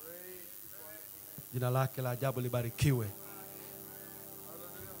 Jina lake la ajabu libarikiwe.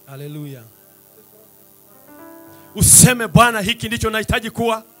 Haleluya. Useme Bwana, hiki ndicho nahitaji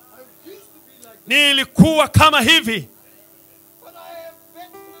kuwa. Nilikuwa kama hivi,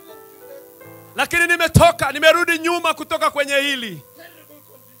 lakini nimerudi nyuma kutoka kwenye hili.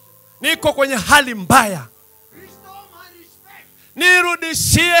 Niko kwenye hali mbaya.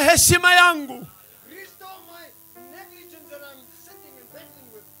 Nirudishie heshima yangu.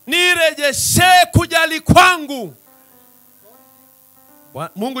 Nirejeshe kujali kwangu.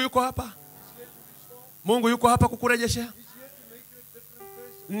 Mungu yuko hapa. Mungu yuko hapa kukurejeshea.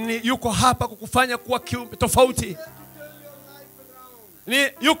 Yuko hapa kukufanya kuwa kiumbe tofauti.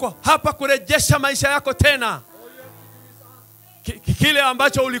 Yuko hapa kurejesha maisha yako tena. Kile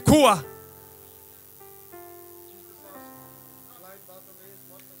ambacho ulikuwa.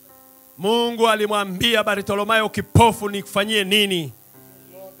 Mungu alimwambia Bartimayo kipofu, nikufanyie nini?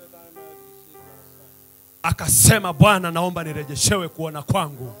 Akasema, Bwana naomba nirejeshewe kuona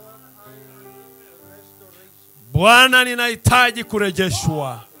kwangu. Bwana ninahitaji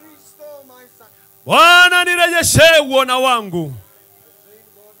kurejeshwa. Bwana nirejeshe uona wangu.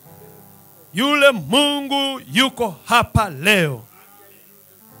 Yule Mungu yuko hapa leo.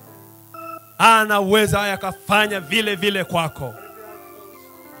 Anaweza yakafanya vile vile kwako.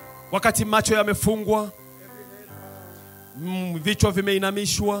 Wakati macho yamefungwa, vichwa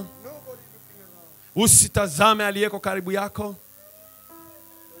vimeinamishwa, usitazame aliyeko karibu yako.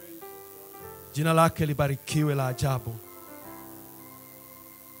 Jina lake libarikiwe la ajabu.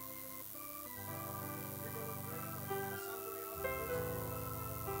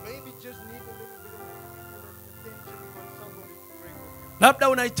 Labda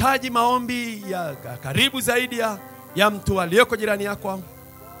unahitaji maombi ya karibu zaidi ya mtu aliyeko jirani yako.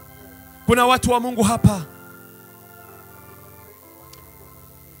 Kuna watu wa Mungu hapa,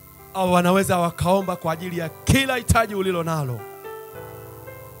 au wanaweza wakaomba kwa ajili ya kila hitaji ulilo nalo.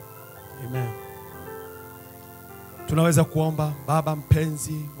 Amen. Tunaweza kuomba. Baba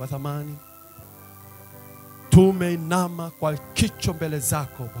mpenzi wa thamani, tumeinama kwa kicho mbele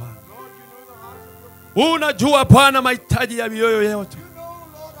zako Bwana. Unajua Bwana mahitaji ya mioyo yote.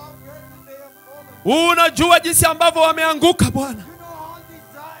 Unajua jinsi ambavyo wameanguka Bwana.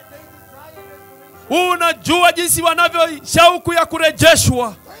 Unajua jinsi wanavyo shauku ya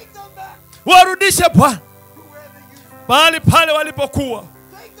kurejeshwa. Warudishe Bwana pale pale walipokuwa.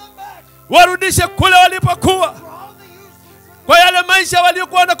 Warudishe kule walipokuwa, kwa yale maisha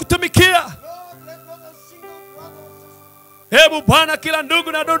waliokuwa wanakutumikia. Hebu Bwana kila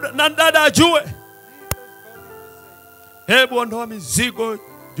ndugu na dada ajue. Hebu ondoa mizigo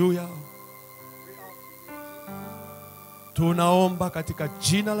juu yao. Tunaomba katika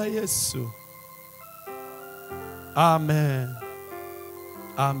jina la Yesu. Amen.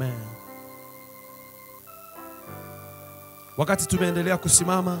 Amen. Wakati tumeendelea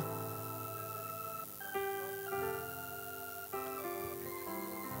kusimama,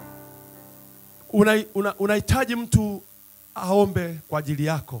 unahitaji mtu aombe kwa ajili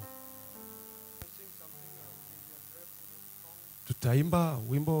yako. Tutaimba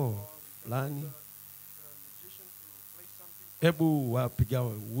wimbo fulani. Hebu wapiga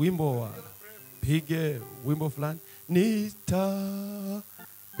wimbo, wapige wimbo fulani. Nitabibu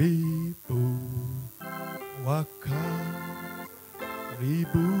wakaribu.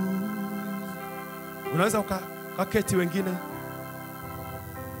 Unaweza ukaketi wengine.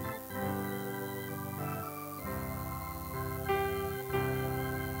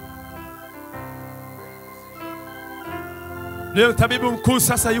 Leo tabibu mkuu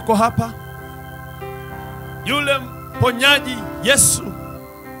sasa yuko hapa. Yule mponyaji Yesu.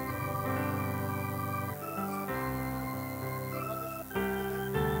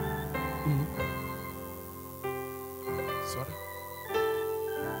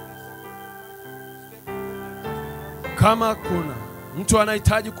 Kama kuna mtu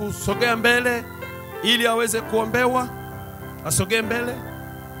anahitaji kusogea mbele ili aweze kuombewa, asogee mbele.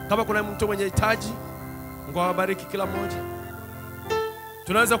 Kama kuna mtu mwenye hitaji, Mungu awabariki kila mmoja.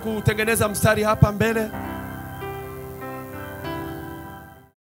 Tunaweza kutengeneza mstari hapa mbele.